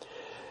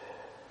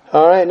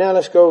 All right, now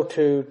let's go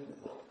to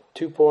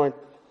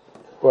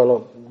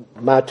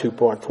my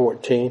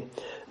 2.14.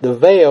 The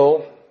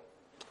veil,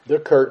 the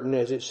curtain,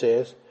 as it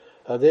says,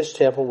 of this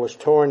temple was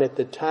torn at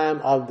the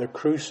time of the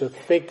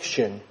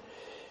crucifixion.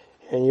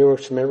 And you'll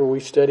remember we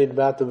studied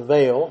about the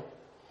veil.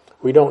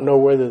 We don't know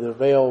whether the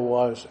veil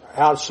was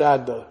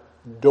outside the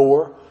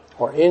door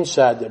or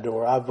inside the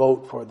door. I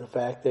vote for the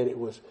fact that it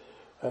was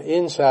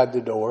inside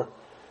the door,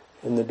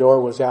 and the door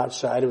was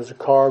outside. It was a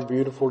carved,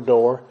 beautiful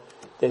door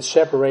that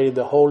separated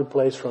the holy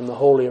place from the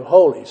Holy of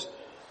Holies.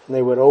 And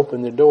they would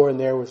open the door, and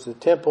there was the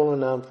temple,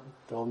 and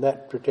on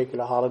that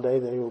particular holiday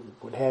they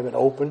would have it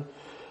open.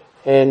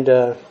 And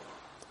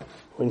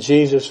when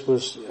Jesus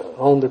was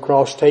on the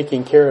cross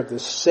taking care of the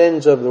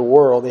sins of the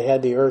world, they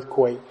had the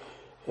earthquake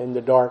and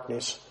the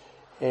darkness,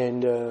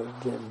 and the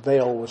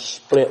veil was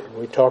split.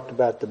 We talked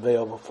about the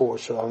veil before,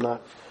 so I'll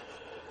not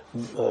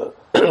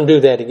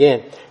do that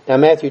again. Now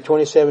Matthew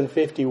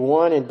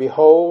 27:51, and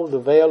behold, the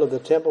veil of the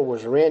temple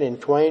was rent in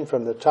twain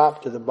from the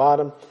top to the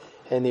bottom,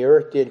 and the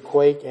earth did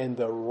quake, and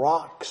the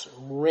rocks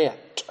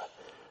rent.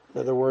 In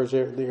other words,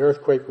 the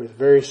earthquake was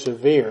very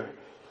severe,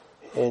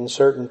 and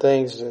certain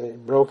things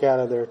broke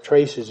out of their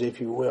traces, if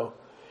you will.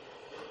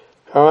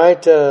 All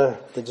right, the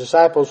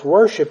disciples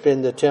worshiped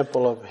in the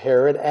temple of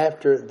Herod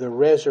after the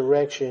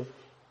resurrection,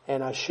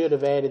 and I should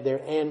have added there,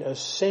 and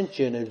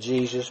ascension of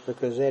Jesus,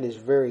 because that is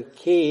very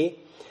key,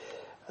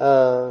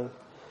 that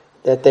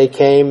they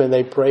came and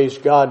they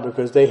praised God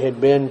because they had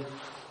been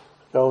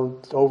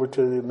over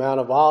to the Mount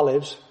of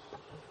Olives,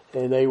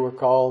 and they were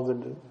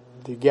called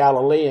the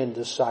Galilean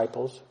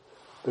disciples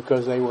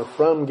because they were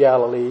from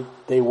Galilee.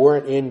 They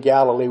weren't in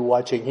Galilee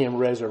watching him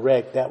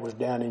resurrect. That was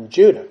down in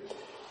Judah.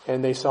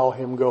 And they saw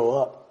him go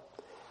up.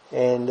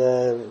 And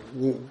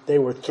they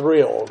were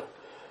thrilled.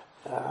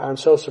 I'm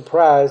so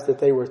surprised that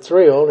they were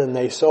thrilled and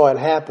they saw it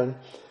happen.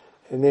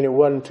 And then it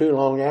wasn't too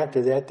long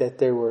after that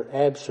they were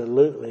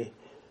absolutely,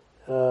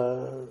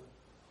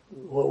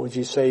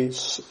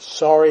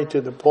 sorry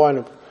to the point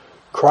of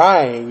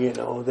crying,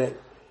 that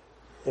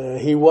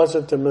he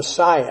wasn't the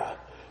Messiah.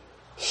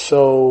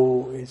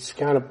 So it's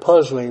kind of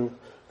puzzling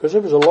because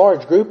there was a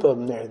large group of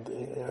them there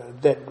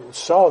that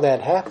saw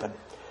that happen.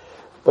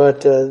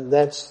 But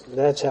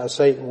that's how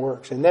Satan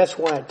works. And that's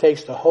why it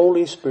takes the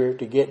Holy Spirit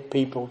to get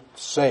people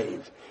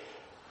saved.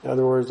 In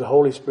other words, the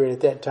Holy Spirit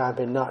at that time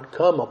had not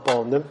come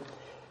upon them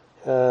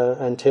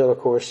until, of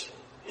course,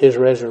 his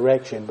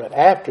resurrection. But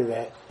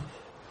after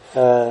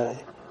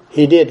that,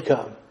 he did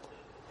come.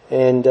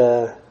 And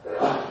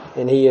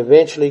he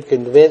eventually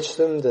convinced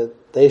them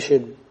that they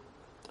should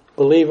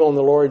believe on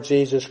the Lord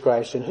Jesus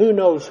Christ. And who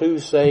knows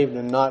who's saved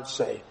and not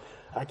saved?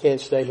 I can't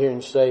stay here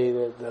and say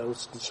that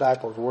those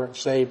disciples weren't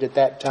saved at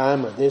that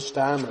time or this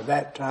time or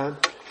that time.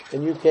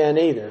 And you can't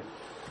either.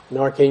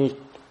 Nor can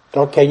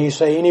you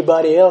say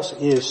anybody else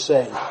is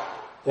saved.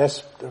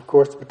 That's, of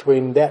course,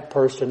 between that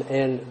person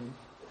and,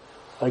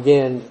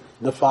 again,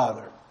 the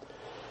Father.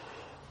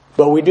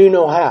 But we do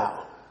know how.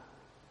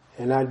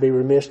 And I'd be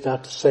remiss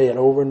not to say it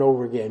over and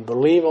over again.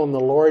 Believe on the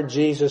Lord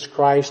Jesus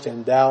Christ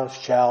and thou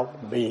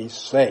shalt be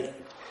saved.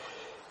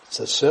 It's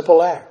a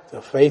simple act.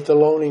 The faith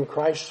alone in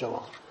Christ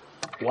alone.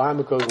 Why?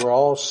 Because we're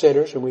all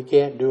sinners and we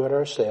can't do it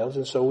ourselves.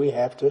 And so we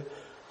have to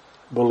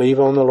believe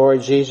on the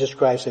Lord Jesus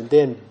Christ. And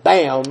then,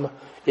 bam,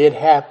 it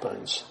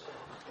happens.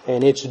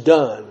 And it's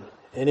done.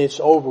 And it's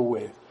over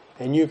with.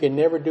 And you can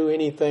never do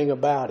anything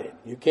about it.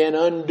 You can't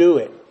undo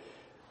it.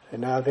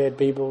 And I've had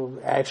people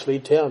actually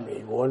tell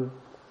me, one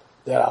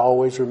that I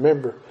always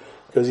remember,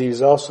 because he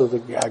was also the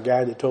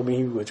guy that told me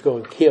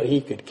he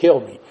could kill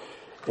me.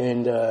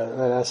 And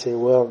I said,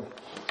 well,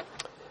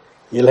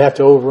 you'll have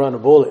to overrun a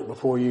bullet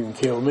before you can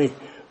kill me.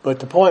 But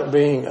the point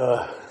being,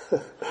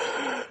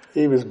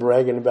 he was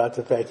bragging about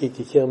the fact he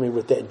could kill me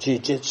with that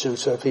jiu-jitsu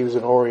stuff. He was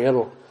an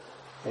Oriental.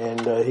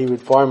 And he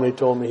would formally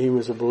told me he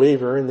was a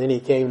believer, and then he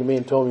came to me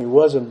and told me he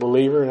wasn't a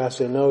believer, and I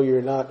said, no,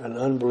 you're not an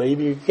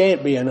unbeliever. You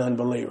can't be an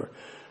unbeliever.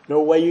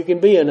 No way you can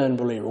be an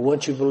unbeliever.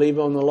 Once you believe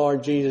on the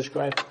Lord Jesus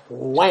Christ,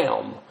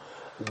 wham,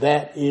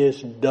 that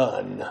is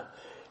done.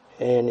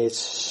 And it's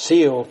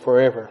sealed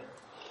forever.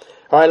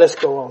 All right, let's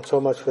go on.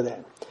 So much for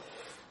that.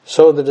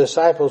 So the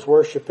disciples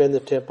worship in the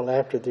temple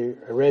after the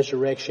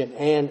resurrection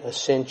and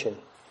ascension.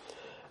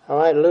 All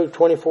right, Luke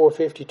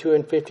 24:52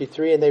 and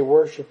 53, and they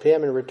worshiped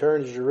him and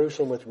returned to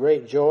Jerusalem with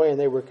great joy, and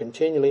they were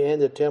continually in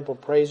the temple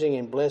praising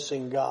and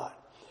blessing God.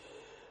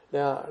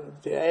 Now,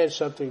 to add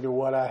something to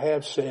what I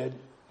have said,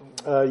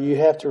 you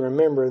have to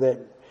remember that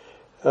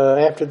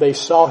after they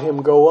saw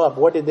him go up,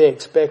 what did they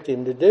expect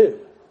him to do?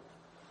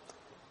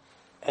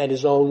 At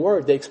his own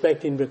word, they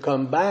expect him to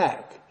come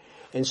back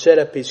and set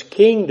up his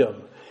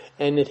kingdom,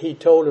 and that he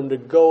told them to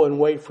go and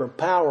wait for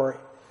power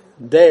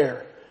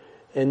there.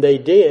 And they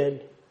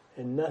did.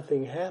 And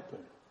nothing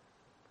happened.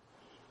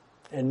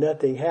 And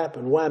nothing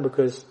happened. Why?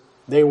 Because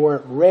they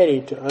weren't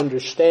ready to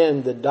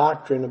understand the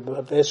doctrine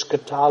of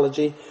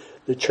eschatology,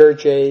 the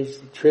church age,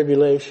 the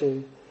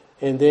tribulation,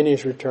 and then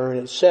his return,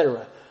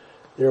 etc.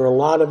 There are a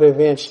lot of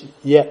events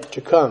yet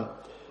to come.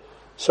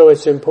 So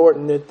it's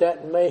important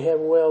that may have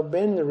well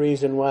been the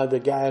reason why the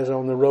guys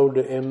on the road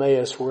to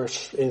Emmaus were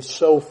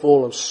so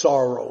full of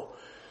sorrow.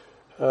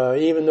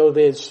 Even though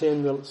they had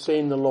seen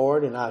the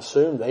Lord, and I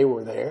assume they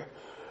were there,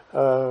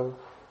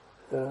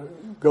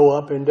 go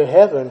up into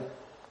heaven,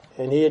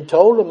 and he had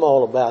told them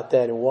all about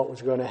that and what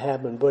was going to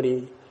happen, but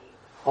he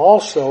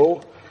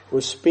also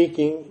was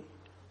speaking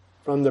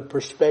from the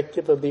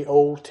perspective of the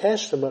Old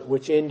Testament,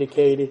 which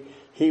indicated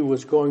he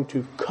was going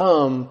to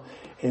come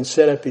and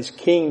set up his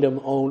kingdom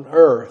on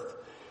earth.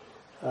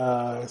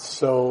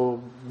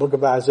 So book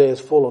of Isaiah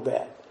is full of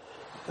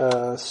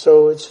that.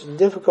 So it's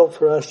difficult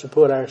for us to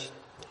put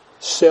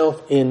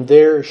ourselves in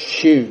their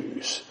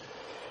shoes.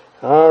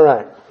 All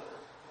right.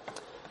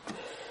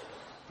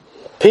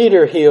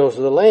 Peter heals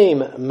the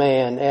lame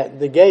man at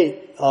the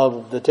gate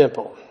of the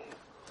temple.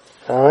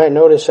 All right,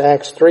 notice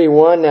Acts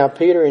 3:1. Now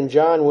Peter and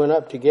John went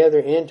up together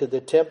into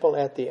the temple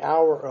at the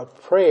hour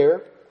of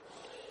prayer,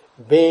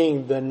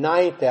 being the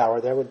 9th hour.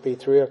 That would be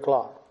 3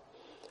 o'clock.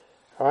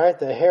 All right,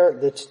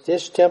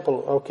 this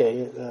temple.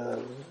 Okay,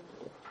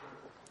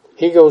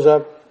 he goes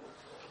up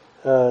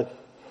at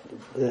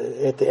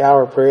the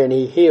hour of prayer, and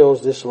he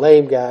heals this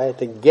lame guy at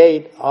the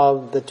gate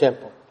of the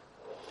temple.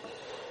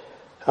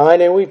 All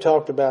right, and we've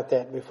talked about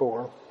that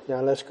before.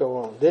 Now let's go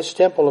on. This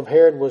temple of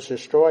Herod was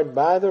destroyed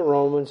by the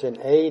Romans in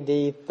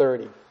A.D.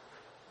 30.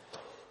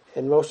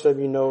 And most of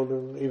you know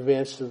the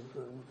events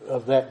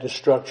of that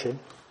destruction.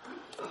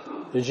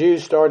 The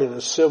Jews started a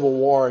civil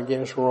war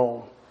against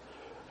Rome.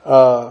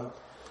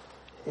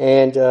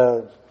 And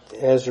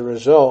as a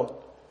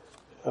result,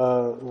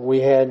 we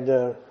had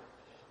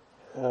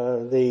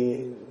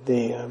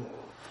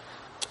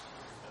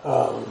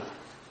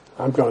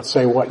I'm going to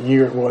say what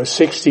year it was,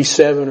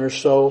 67 or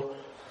so.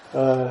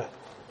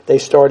 They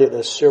started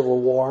a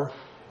civil war,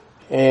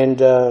 and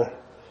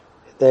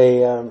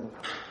they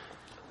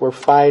were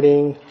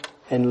fighting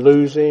and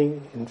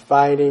losing and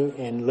fighting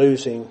and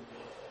losing.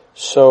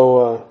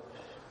 So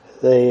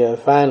they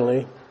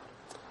finally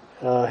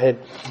had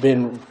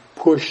been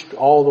pushed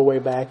all the way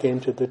back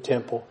into the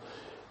temple,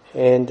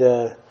 and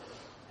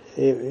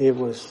it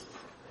was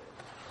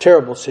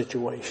terrible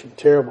situation.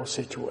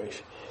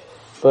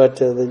 But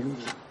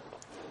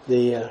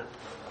the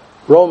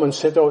Romans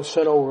sent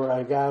over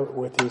a guy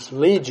with his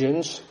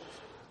legions,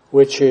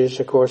 which is,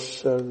 of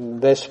course,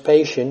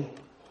 Vespasian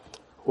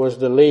was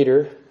the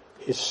leader.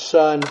 His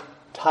son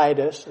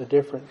Titus, a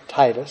different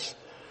Titus,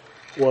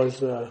 was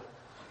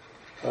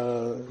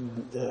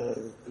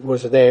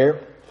there.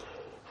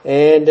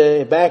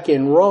 And back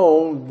in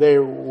Rome,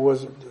 there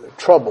was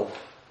trouble.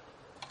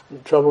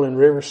 Trouble in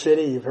River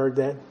City, you've heard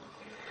that?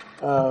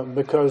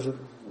 Because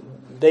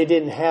they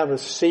didn't have a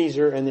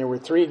Caesar, and there were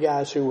 3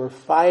 guys who were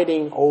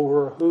fighting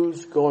over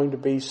who's going to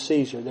be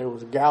Caesar. There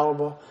was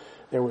Galba,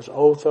 there was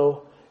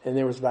Otho, and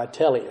there was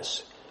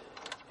Vitellius.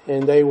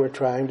 And they were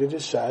trying to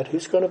decide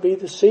who's going to be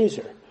the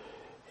Caesar.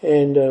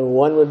 And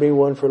one would be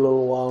one for a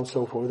little while and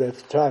so forth. At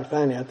the time,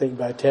 finally, I think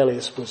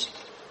Vitellius was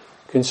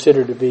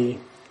considered to be,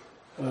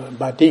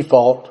 by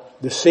default,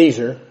 the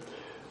Caesar.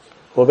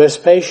 Well,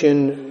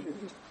 Vespasian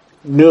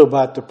knew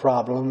about the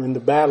problem, and the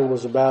battle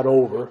was about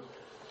over.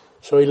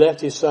 So he left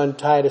his son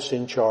Titus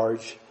in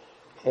charge,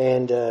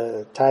 and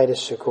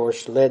Titus, of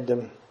course, led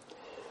them.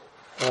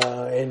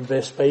 And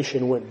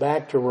Vespasian went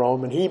back to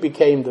Rome, and he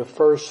became the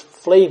first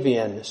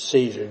Flavian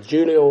Caesar.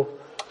 Julio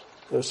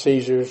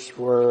Caesars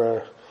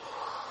were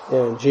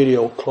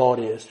Julio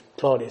Claudius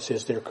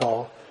as they're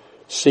called,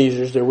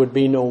 Caesars. There would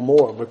be no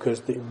more,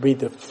 because there would be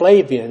the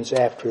Flavians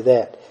after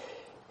that.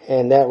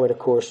 And that would, of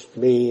course,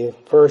 be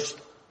first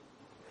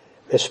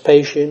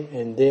Vespasian,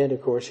 and then,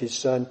 of course, his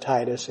son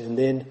Titus, and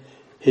then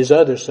his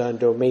other son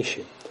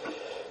Domitian.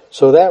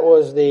 So that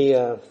was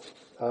the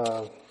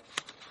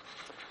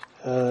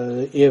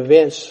the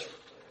events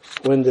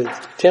when the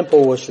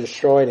temple was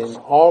destroyed in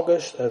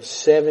August of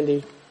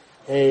 70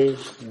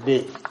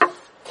 A.D.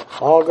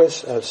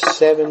 August of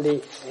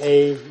 70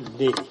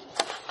 A.D.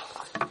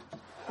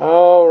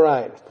 All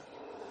right.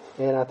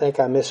 And I think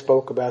I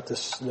misspoke about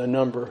the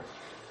number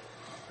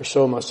or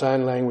so. My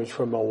sign language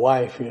from my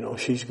wife,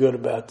 she's good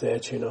about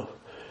that,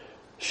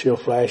 She'll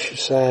flash a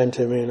sign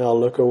to me and I'll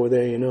look over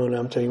there, and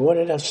I'm thinking, what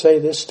did I say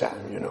this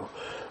time,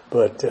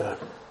 But,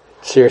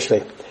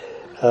 seriously,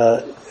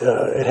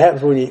 it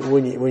happens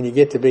when you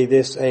get to be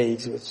this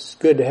age. It's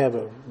good to have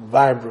a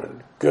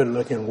vibrant,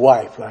 good-looking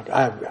wife like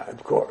I've got,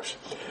 of course.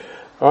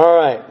 All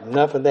right,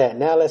 enough of that.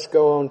 Now let's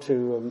go on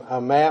to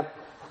a map.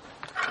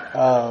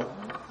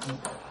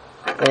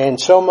 And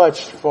so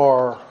much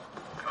for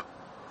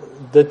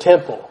the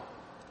temple.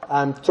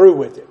 I'm through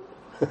with it.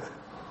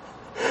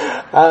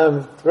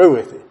 I'm through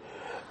with it.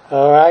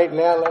 All right,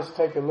 now let's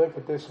take a look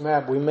at this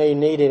map. We may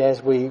need it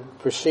as we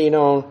proceed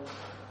on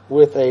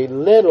with a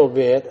little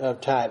bit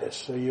of Titus.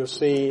 So you'll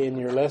see in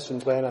your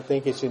lesson plan, I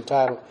think it's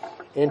entitled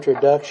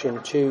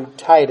Introduction to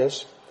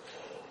Titus.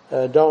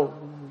 Don't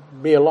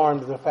be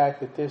alarmed at the fact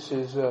that this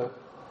is a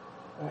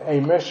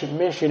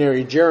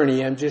missionary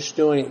journey. I'm just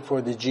doing it for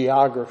the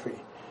geography.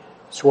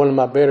 It's one of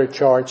my better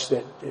charts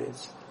that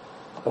is,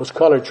 those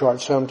color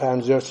charts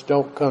sometimes just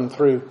don't come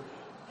through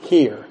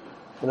here.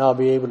 And I'll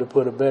be able to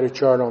put a better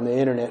chart on the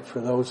internet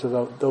for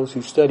those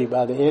who study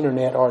by the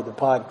internet or the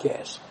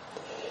podcast.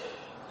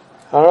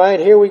 All right,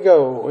 here we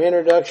go.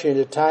 Introduction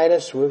to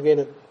Titus. We'll get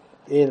it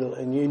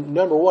in.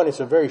 Number one, it's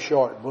a very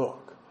short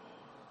book.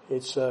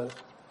 It's, I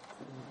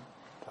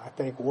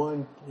think,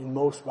 one in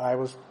most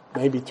Bibles,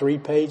 maybe 3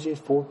 pages,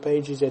 4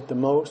 pages at the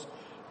most,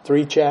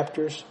 3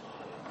 chapters,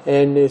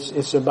 and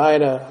it's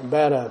about a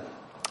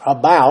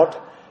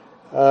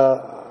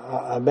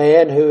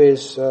man who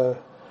is a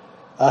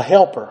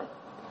helper.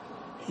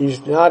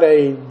 He's not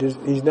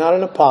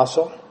an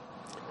apostle.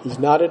 He's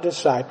not a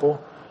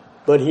disciple,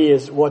 but he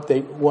is what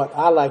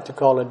I like to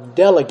call a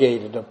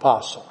delegated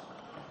apostle,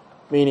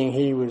 meaning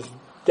he was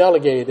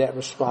delegated that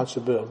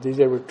responsibility.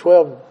 There were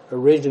 12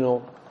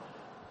 original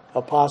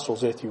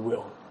apostles, if you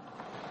will.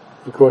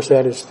 Of course,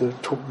 that is the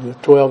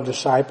 12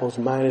 disciples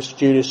minus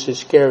Judas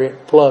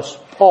Iscariot plus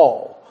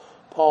Paul.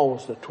 Paul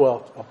was the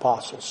 12th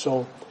apostle.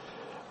 So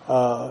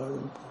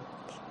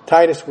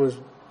Titus was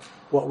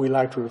what we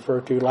like to refer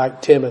to,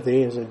 like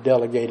Timothy, as a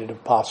delegated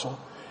apostle.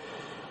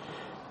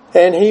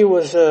 And he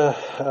was, it's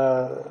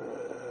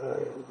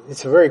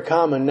a very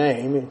common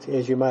name,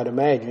 as you might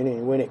imagine.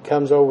 And when it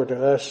comes over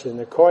to us in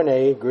the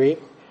Koine Greek,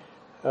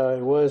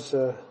 it was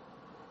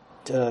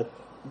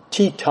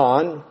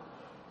Titon,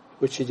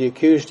 which is the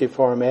accusative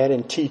format,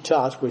 and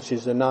Titos, which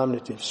is the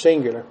nominative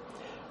singular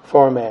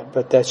format.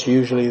 But that's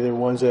usually the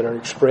ones that are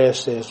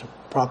expressed as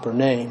proper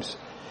names.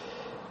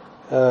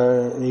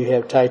 You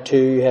have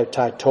Titu, you have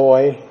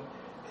Titoi,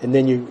 and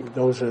then you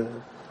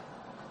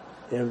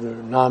have the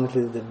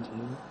nominative, the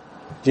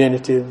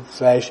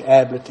genitive /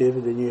 ablative,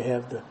 and then you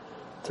have the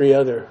 3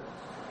 other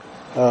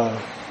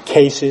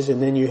cases,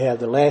 and then you have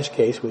the last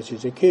case, which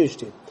is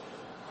accusative.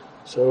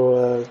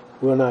 So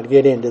we'll not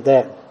get into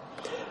that.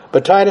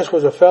 But Titus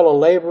was a fellow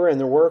laborer in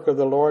the work of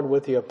the Lord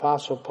with the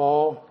Apostle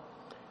Paul.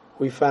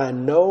 We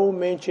find no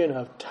mention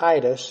of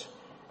Titus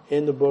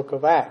in the book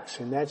of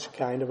Acts, and that's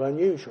kind of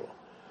unusual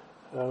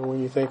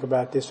when you think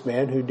about this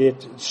man who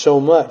did so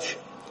much.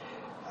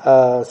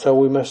 So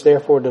we must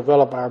therefore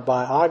develop our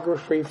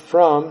biography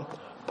from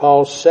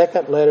Paul's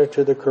second letter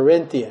to the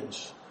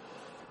Corinthians,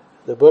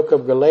 the book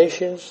of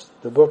Galatians,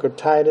 the book of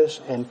Titus,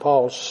 and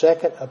Paul's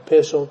second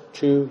epistle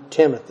to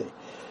Timothy.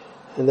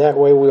 And that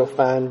way we'll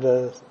find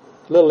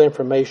little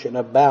information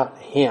about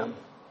him.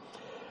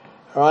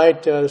 All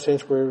right,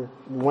 since we're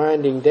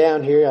winding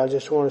down here,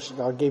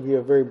 I'll give you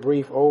a very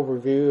brief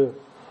overview of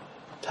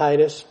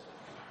Titus,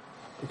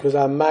 because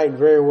I might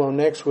very well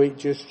next week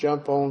just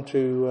jump on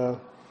to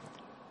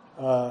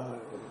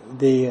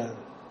the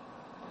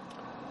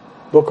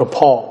book of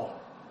Paul.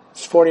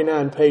 It's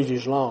 49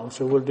 pages long,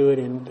 so we'll do it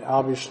in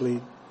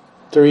obviously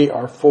 3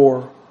 or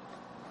 4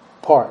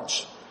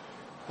 parts.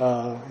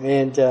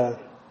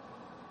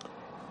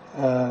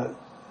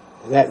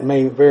 That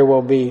may very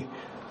well be,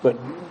 but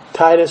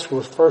Titus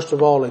was first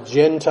of all a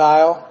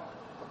Gentile.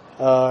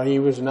 He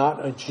was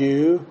not a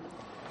Jew.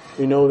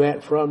 We know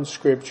that from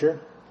Scripture.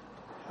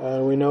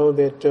 We know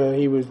that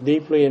he was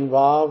deeply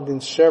involved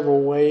in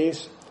several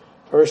ways.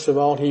 First of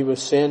all, he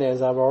was sent,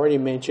 as I've already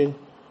mentioned,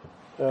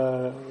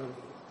 to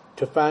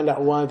find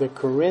out why the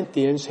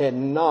Corinthians had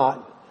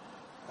not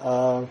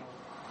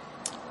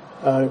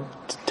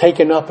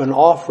taken up an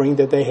offering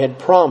that they had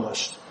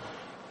promised.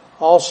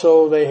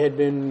 Also,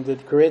 the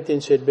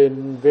Corinthians had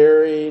been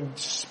very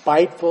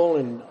spiteful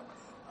and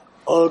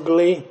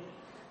ugly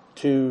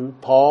to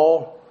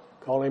Paul,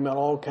 calling him out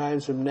all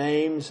kinds of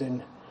names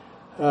and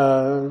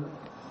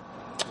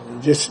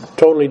just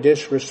totally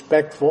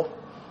disrespectful.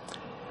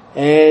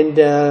 And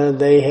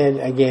they had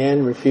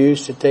again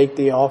refused to take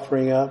the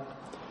offering up.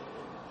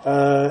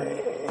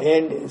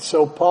 And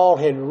so Paul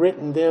had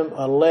written them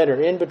a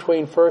letter. In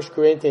between 1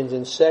 Corinthians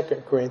and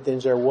 2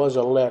 Corinthians, there was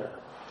a letter.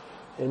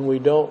 And we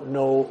don't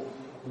know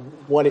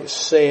what it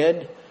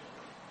said.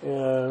 We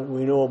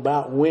know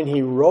about when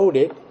he wrote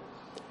it,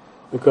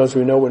 because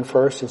we know when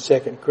 1 and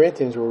 2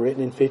 Corinthians were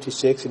written in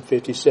 56 and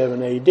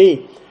 57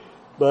 AD.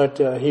 But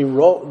he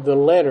wrote the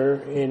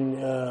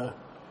letter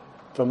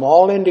from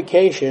all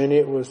indication,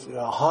 it was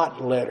a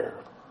hot letter.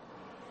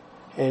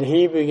 And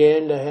he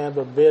began to have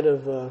a bit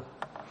of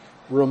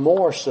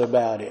remorse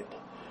about it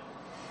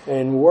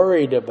and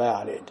worried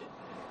about it.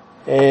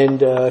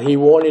 And he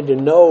wanted to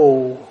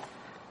know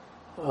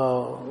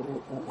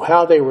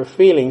how they were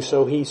feeling,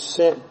 so he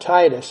sent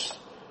Titus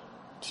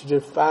to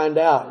find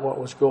out what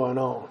was going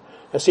on.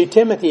 Now see,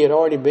 Timothy had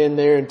already been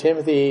there, and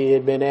Timothy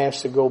had been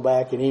asked to go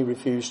back, and he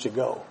refused to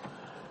go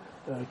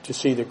to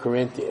see the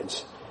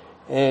Corinthians.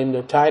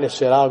 And Titus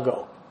said, I'll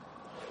go.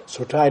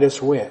 So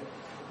Titus went.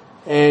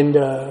 And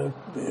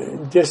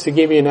just to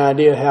give you an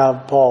idea how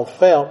Paul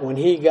felt, when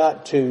he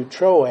got to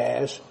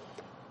Troas,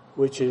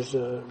 which is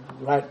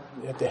right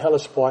at the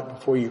Hellespont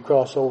before you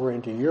cross over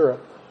into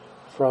Europe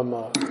from,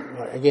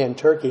 again,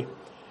 Turkey,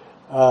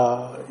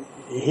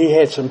 he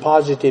had some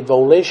positive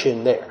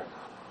volition there.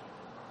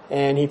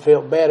 And he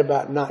felt bad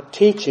about not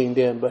teaching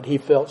them, but he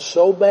felt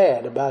so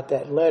bad about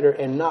that letter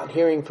and not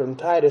hearing from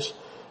Titus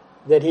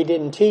that he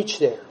didn't teach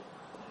there.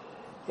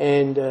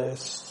 And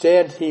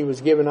instead he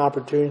was given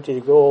opportunity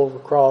to go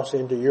across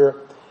into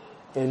Europe,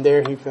 and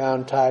there he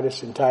found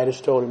Titus, and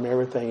Titus told him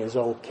everything is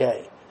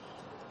okay.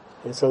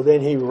 And so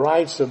then he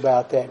writes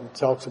about that and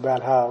talks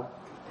about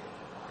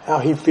how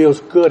he feels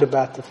good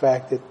about the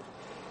fact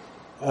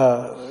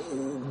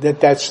that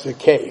that's the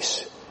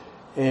case.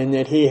 And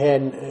that he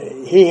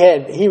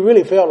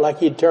really felt like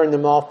he'd turned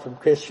them off from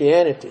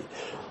Christianity.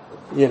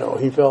 You know,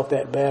 he felt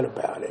that bad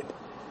about it.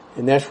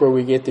 And that's where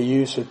we get the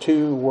use of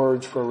two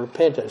words for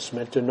repentance,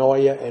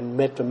 metanoia and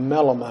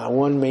metamelomai.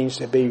 One means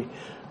to be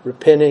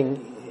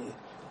repenting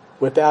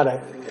without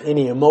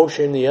any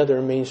emotion. The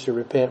other means to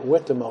repent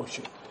with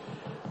emotion.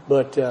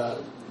 But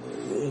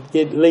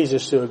it leads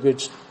us to a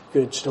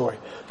good story.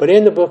 But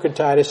in the book of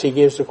Titus, he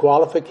gives the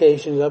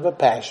qualifications of a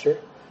pastor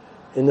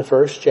in the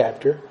first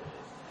chapter.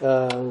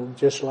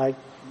 Just like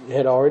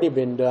had already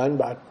been done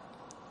by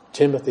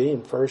Timothy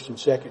in 1st and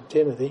 2nd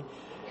Timothy.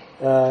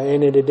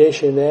 And in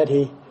addition to that,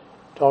 he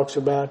talks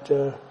about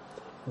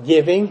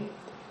giving,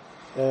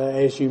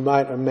 as you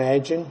might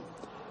imagine.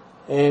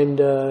 And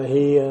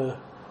he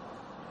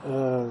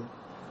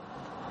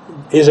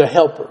is a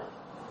helper.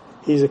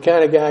 He's the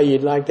kind of guy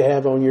you'd like to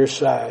have on your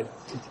side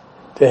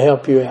to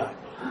help you out.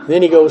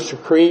 Then he goes to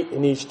Crete,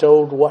 and he's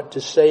told what to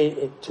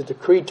say to the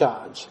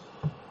Cretans.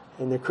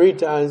 And the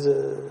Cretans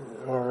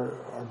are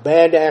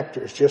bad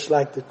actors, just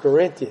like the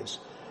Corinthians,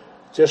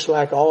 just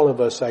like all of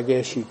us, I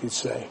guess you could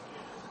say.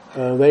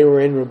 They were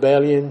in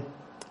rebellion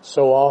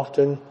so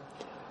often,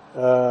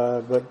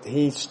 but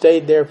he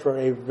stayed there for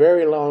a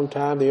very long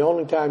time. The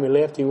only time he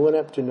left, he went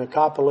up to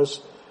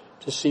Nicopolis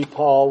to see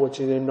Paul, which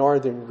is in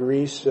northern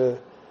Greece,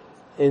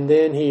 and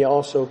then he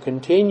also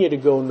continued to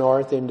go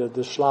north into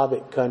the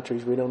Slavic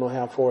countries. We don't know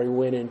how far he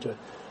went into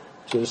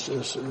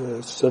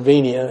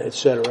Slovenia,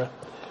 etc.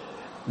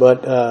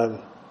 But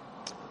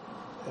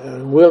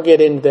we'll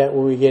get into that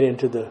when we get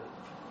into the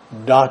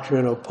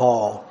doctrine of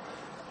Paul,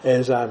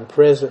 as I'm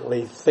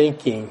presently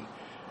thinking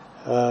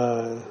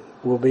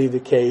will be the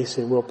case,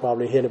 and we'll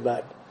probably hit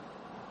about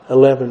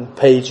 11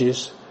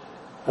 pages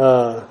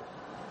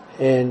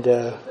and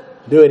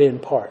do it in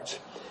parts.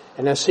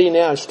 And I see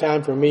now it's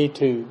time for me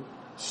to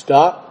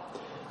stop,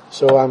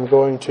 so I'm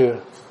going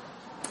to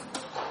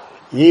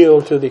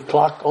yield to the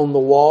clock on the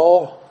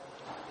wall,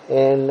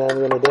 and I'm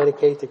going to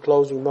dedicate the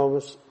closing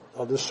moments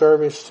of the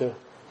service to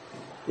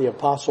the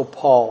Apostle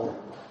Paul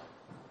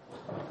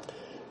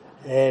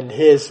and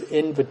his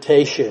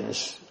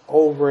invitations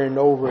over and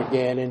over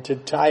again, and to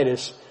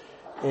Titus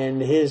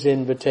and his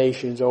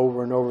invitations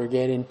over and over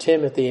again, and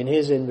Timothy and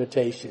his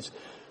invitations.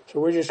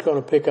 So we're just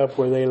going to pick up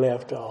where they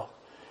left off.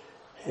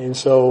 And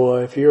so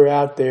if you're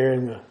out there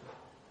in the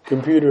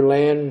computer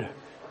land,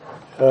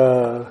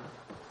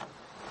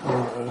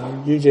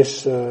 you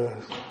just are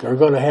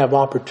going to have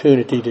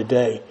opportunity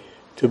today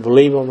to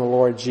believe on the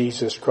Lord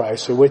Jesus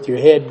Christ. So with your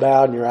head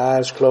bowed and your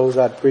eyes closed,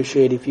 I'd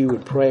appreciate if you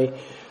would pray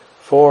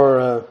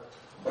for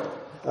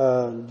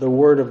the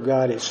Word of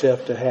God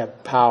itself to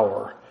have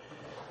power.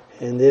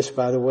 And this,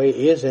 by the way,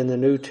 is in the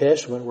New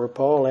Testament, where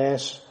Paul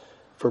asks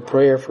for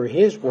prayer for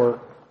his work,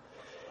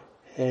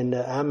 and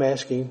I'm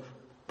asking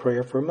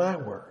prayer for my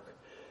work.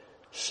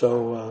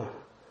 So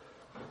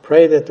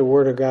pray that the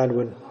Word of God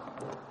would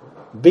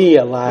be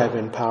alive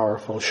and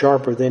powerful,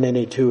 sharper than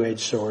any two-edged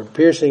sword,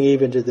 piercing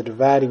even to the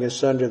dividing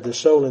asunder of the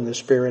soul and the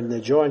spirit and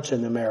the joints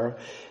and the marrow,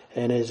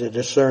 and is a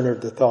discerner of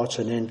the thoughts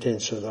and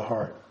intents of the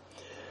heart.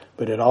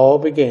 But it all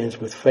begins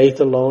with faith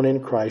alone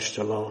in Christ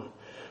alone.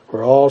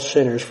 We're all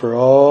sinners, for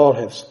all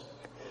have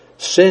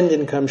sinned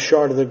and come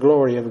short of the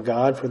glory of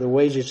God, for the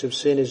wages of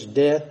sin is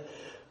death,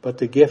 but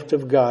the gift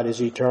of God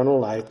is eternal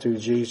life through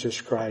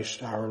Jesus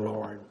Christ our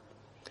Lord.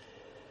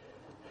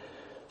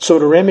 So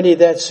to remedy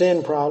that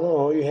sin problem,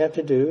 all you have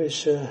to do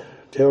is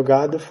tell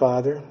God the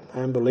Father,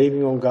 I'm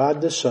believing on God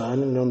the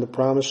Son and on the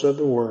promise of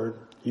the Word,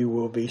 you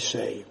will be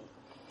saved.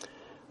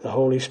 The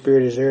Holy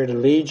Spirit is there to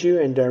lead you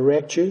and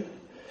direct you.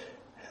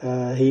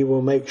 He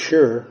will make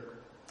sure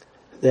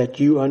that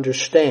you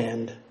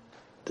understand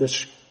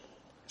this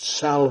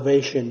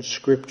salvation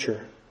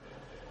scripture.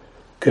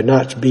 Could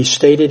not be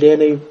stated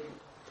any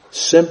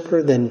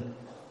simpler than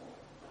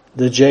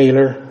the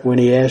jailer when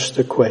he asked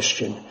the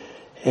question.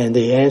 And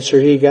the answer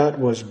he got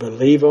was,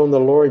 believe on the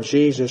Lord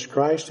Jesus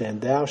Christ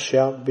and thou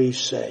shalt be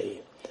saved.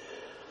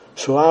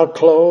 So I'll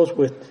close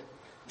with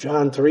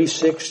John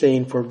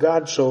 3:16, for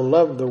God so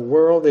loved the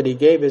world that he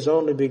gave his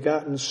only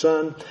begotten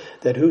Son,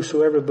 that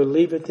whosoever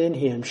believeth in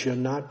him shall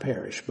not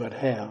perish, but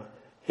have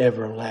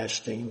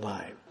everlasting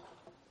life.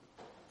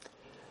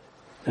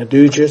 Now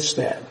do just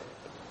that.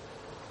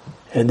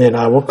 And then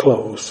I will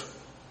close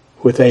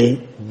with a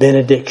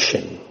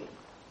benediction.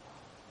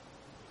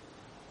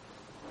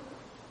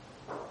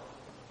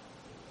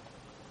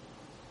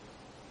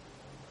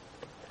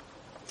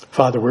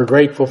 Father, we're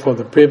grateful for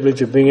the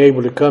privilege of being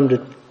able to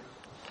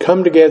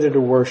come together to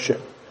worship.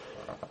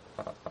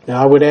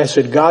 Now I would ask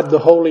that God the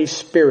Holy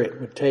Spirit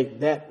would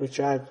take that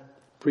which I've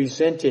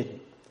presented,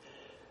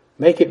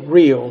 make it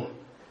real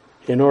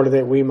in order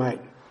that we might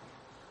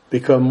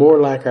become more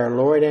like our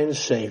Lord and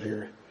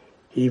Savior,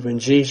 even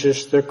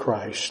Jesus the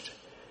Christ,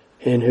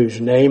 in whose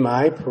name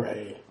I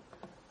pray.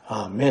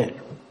 Amen.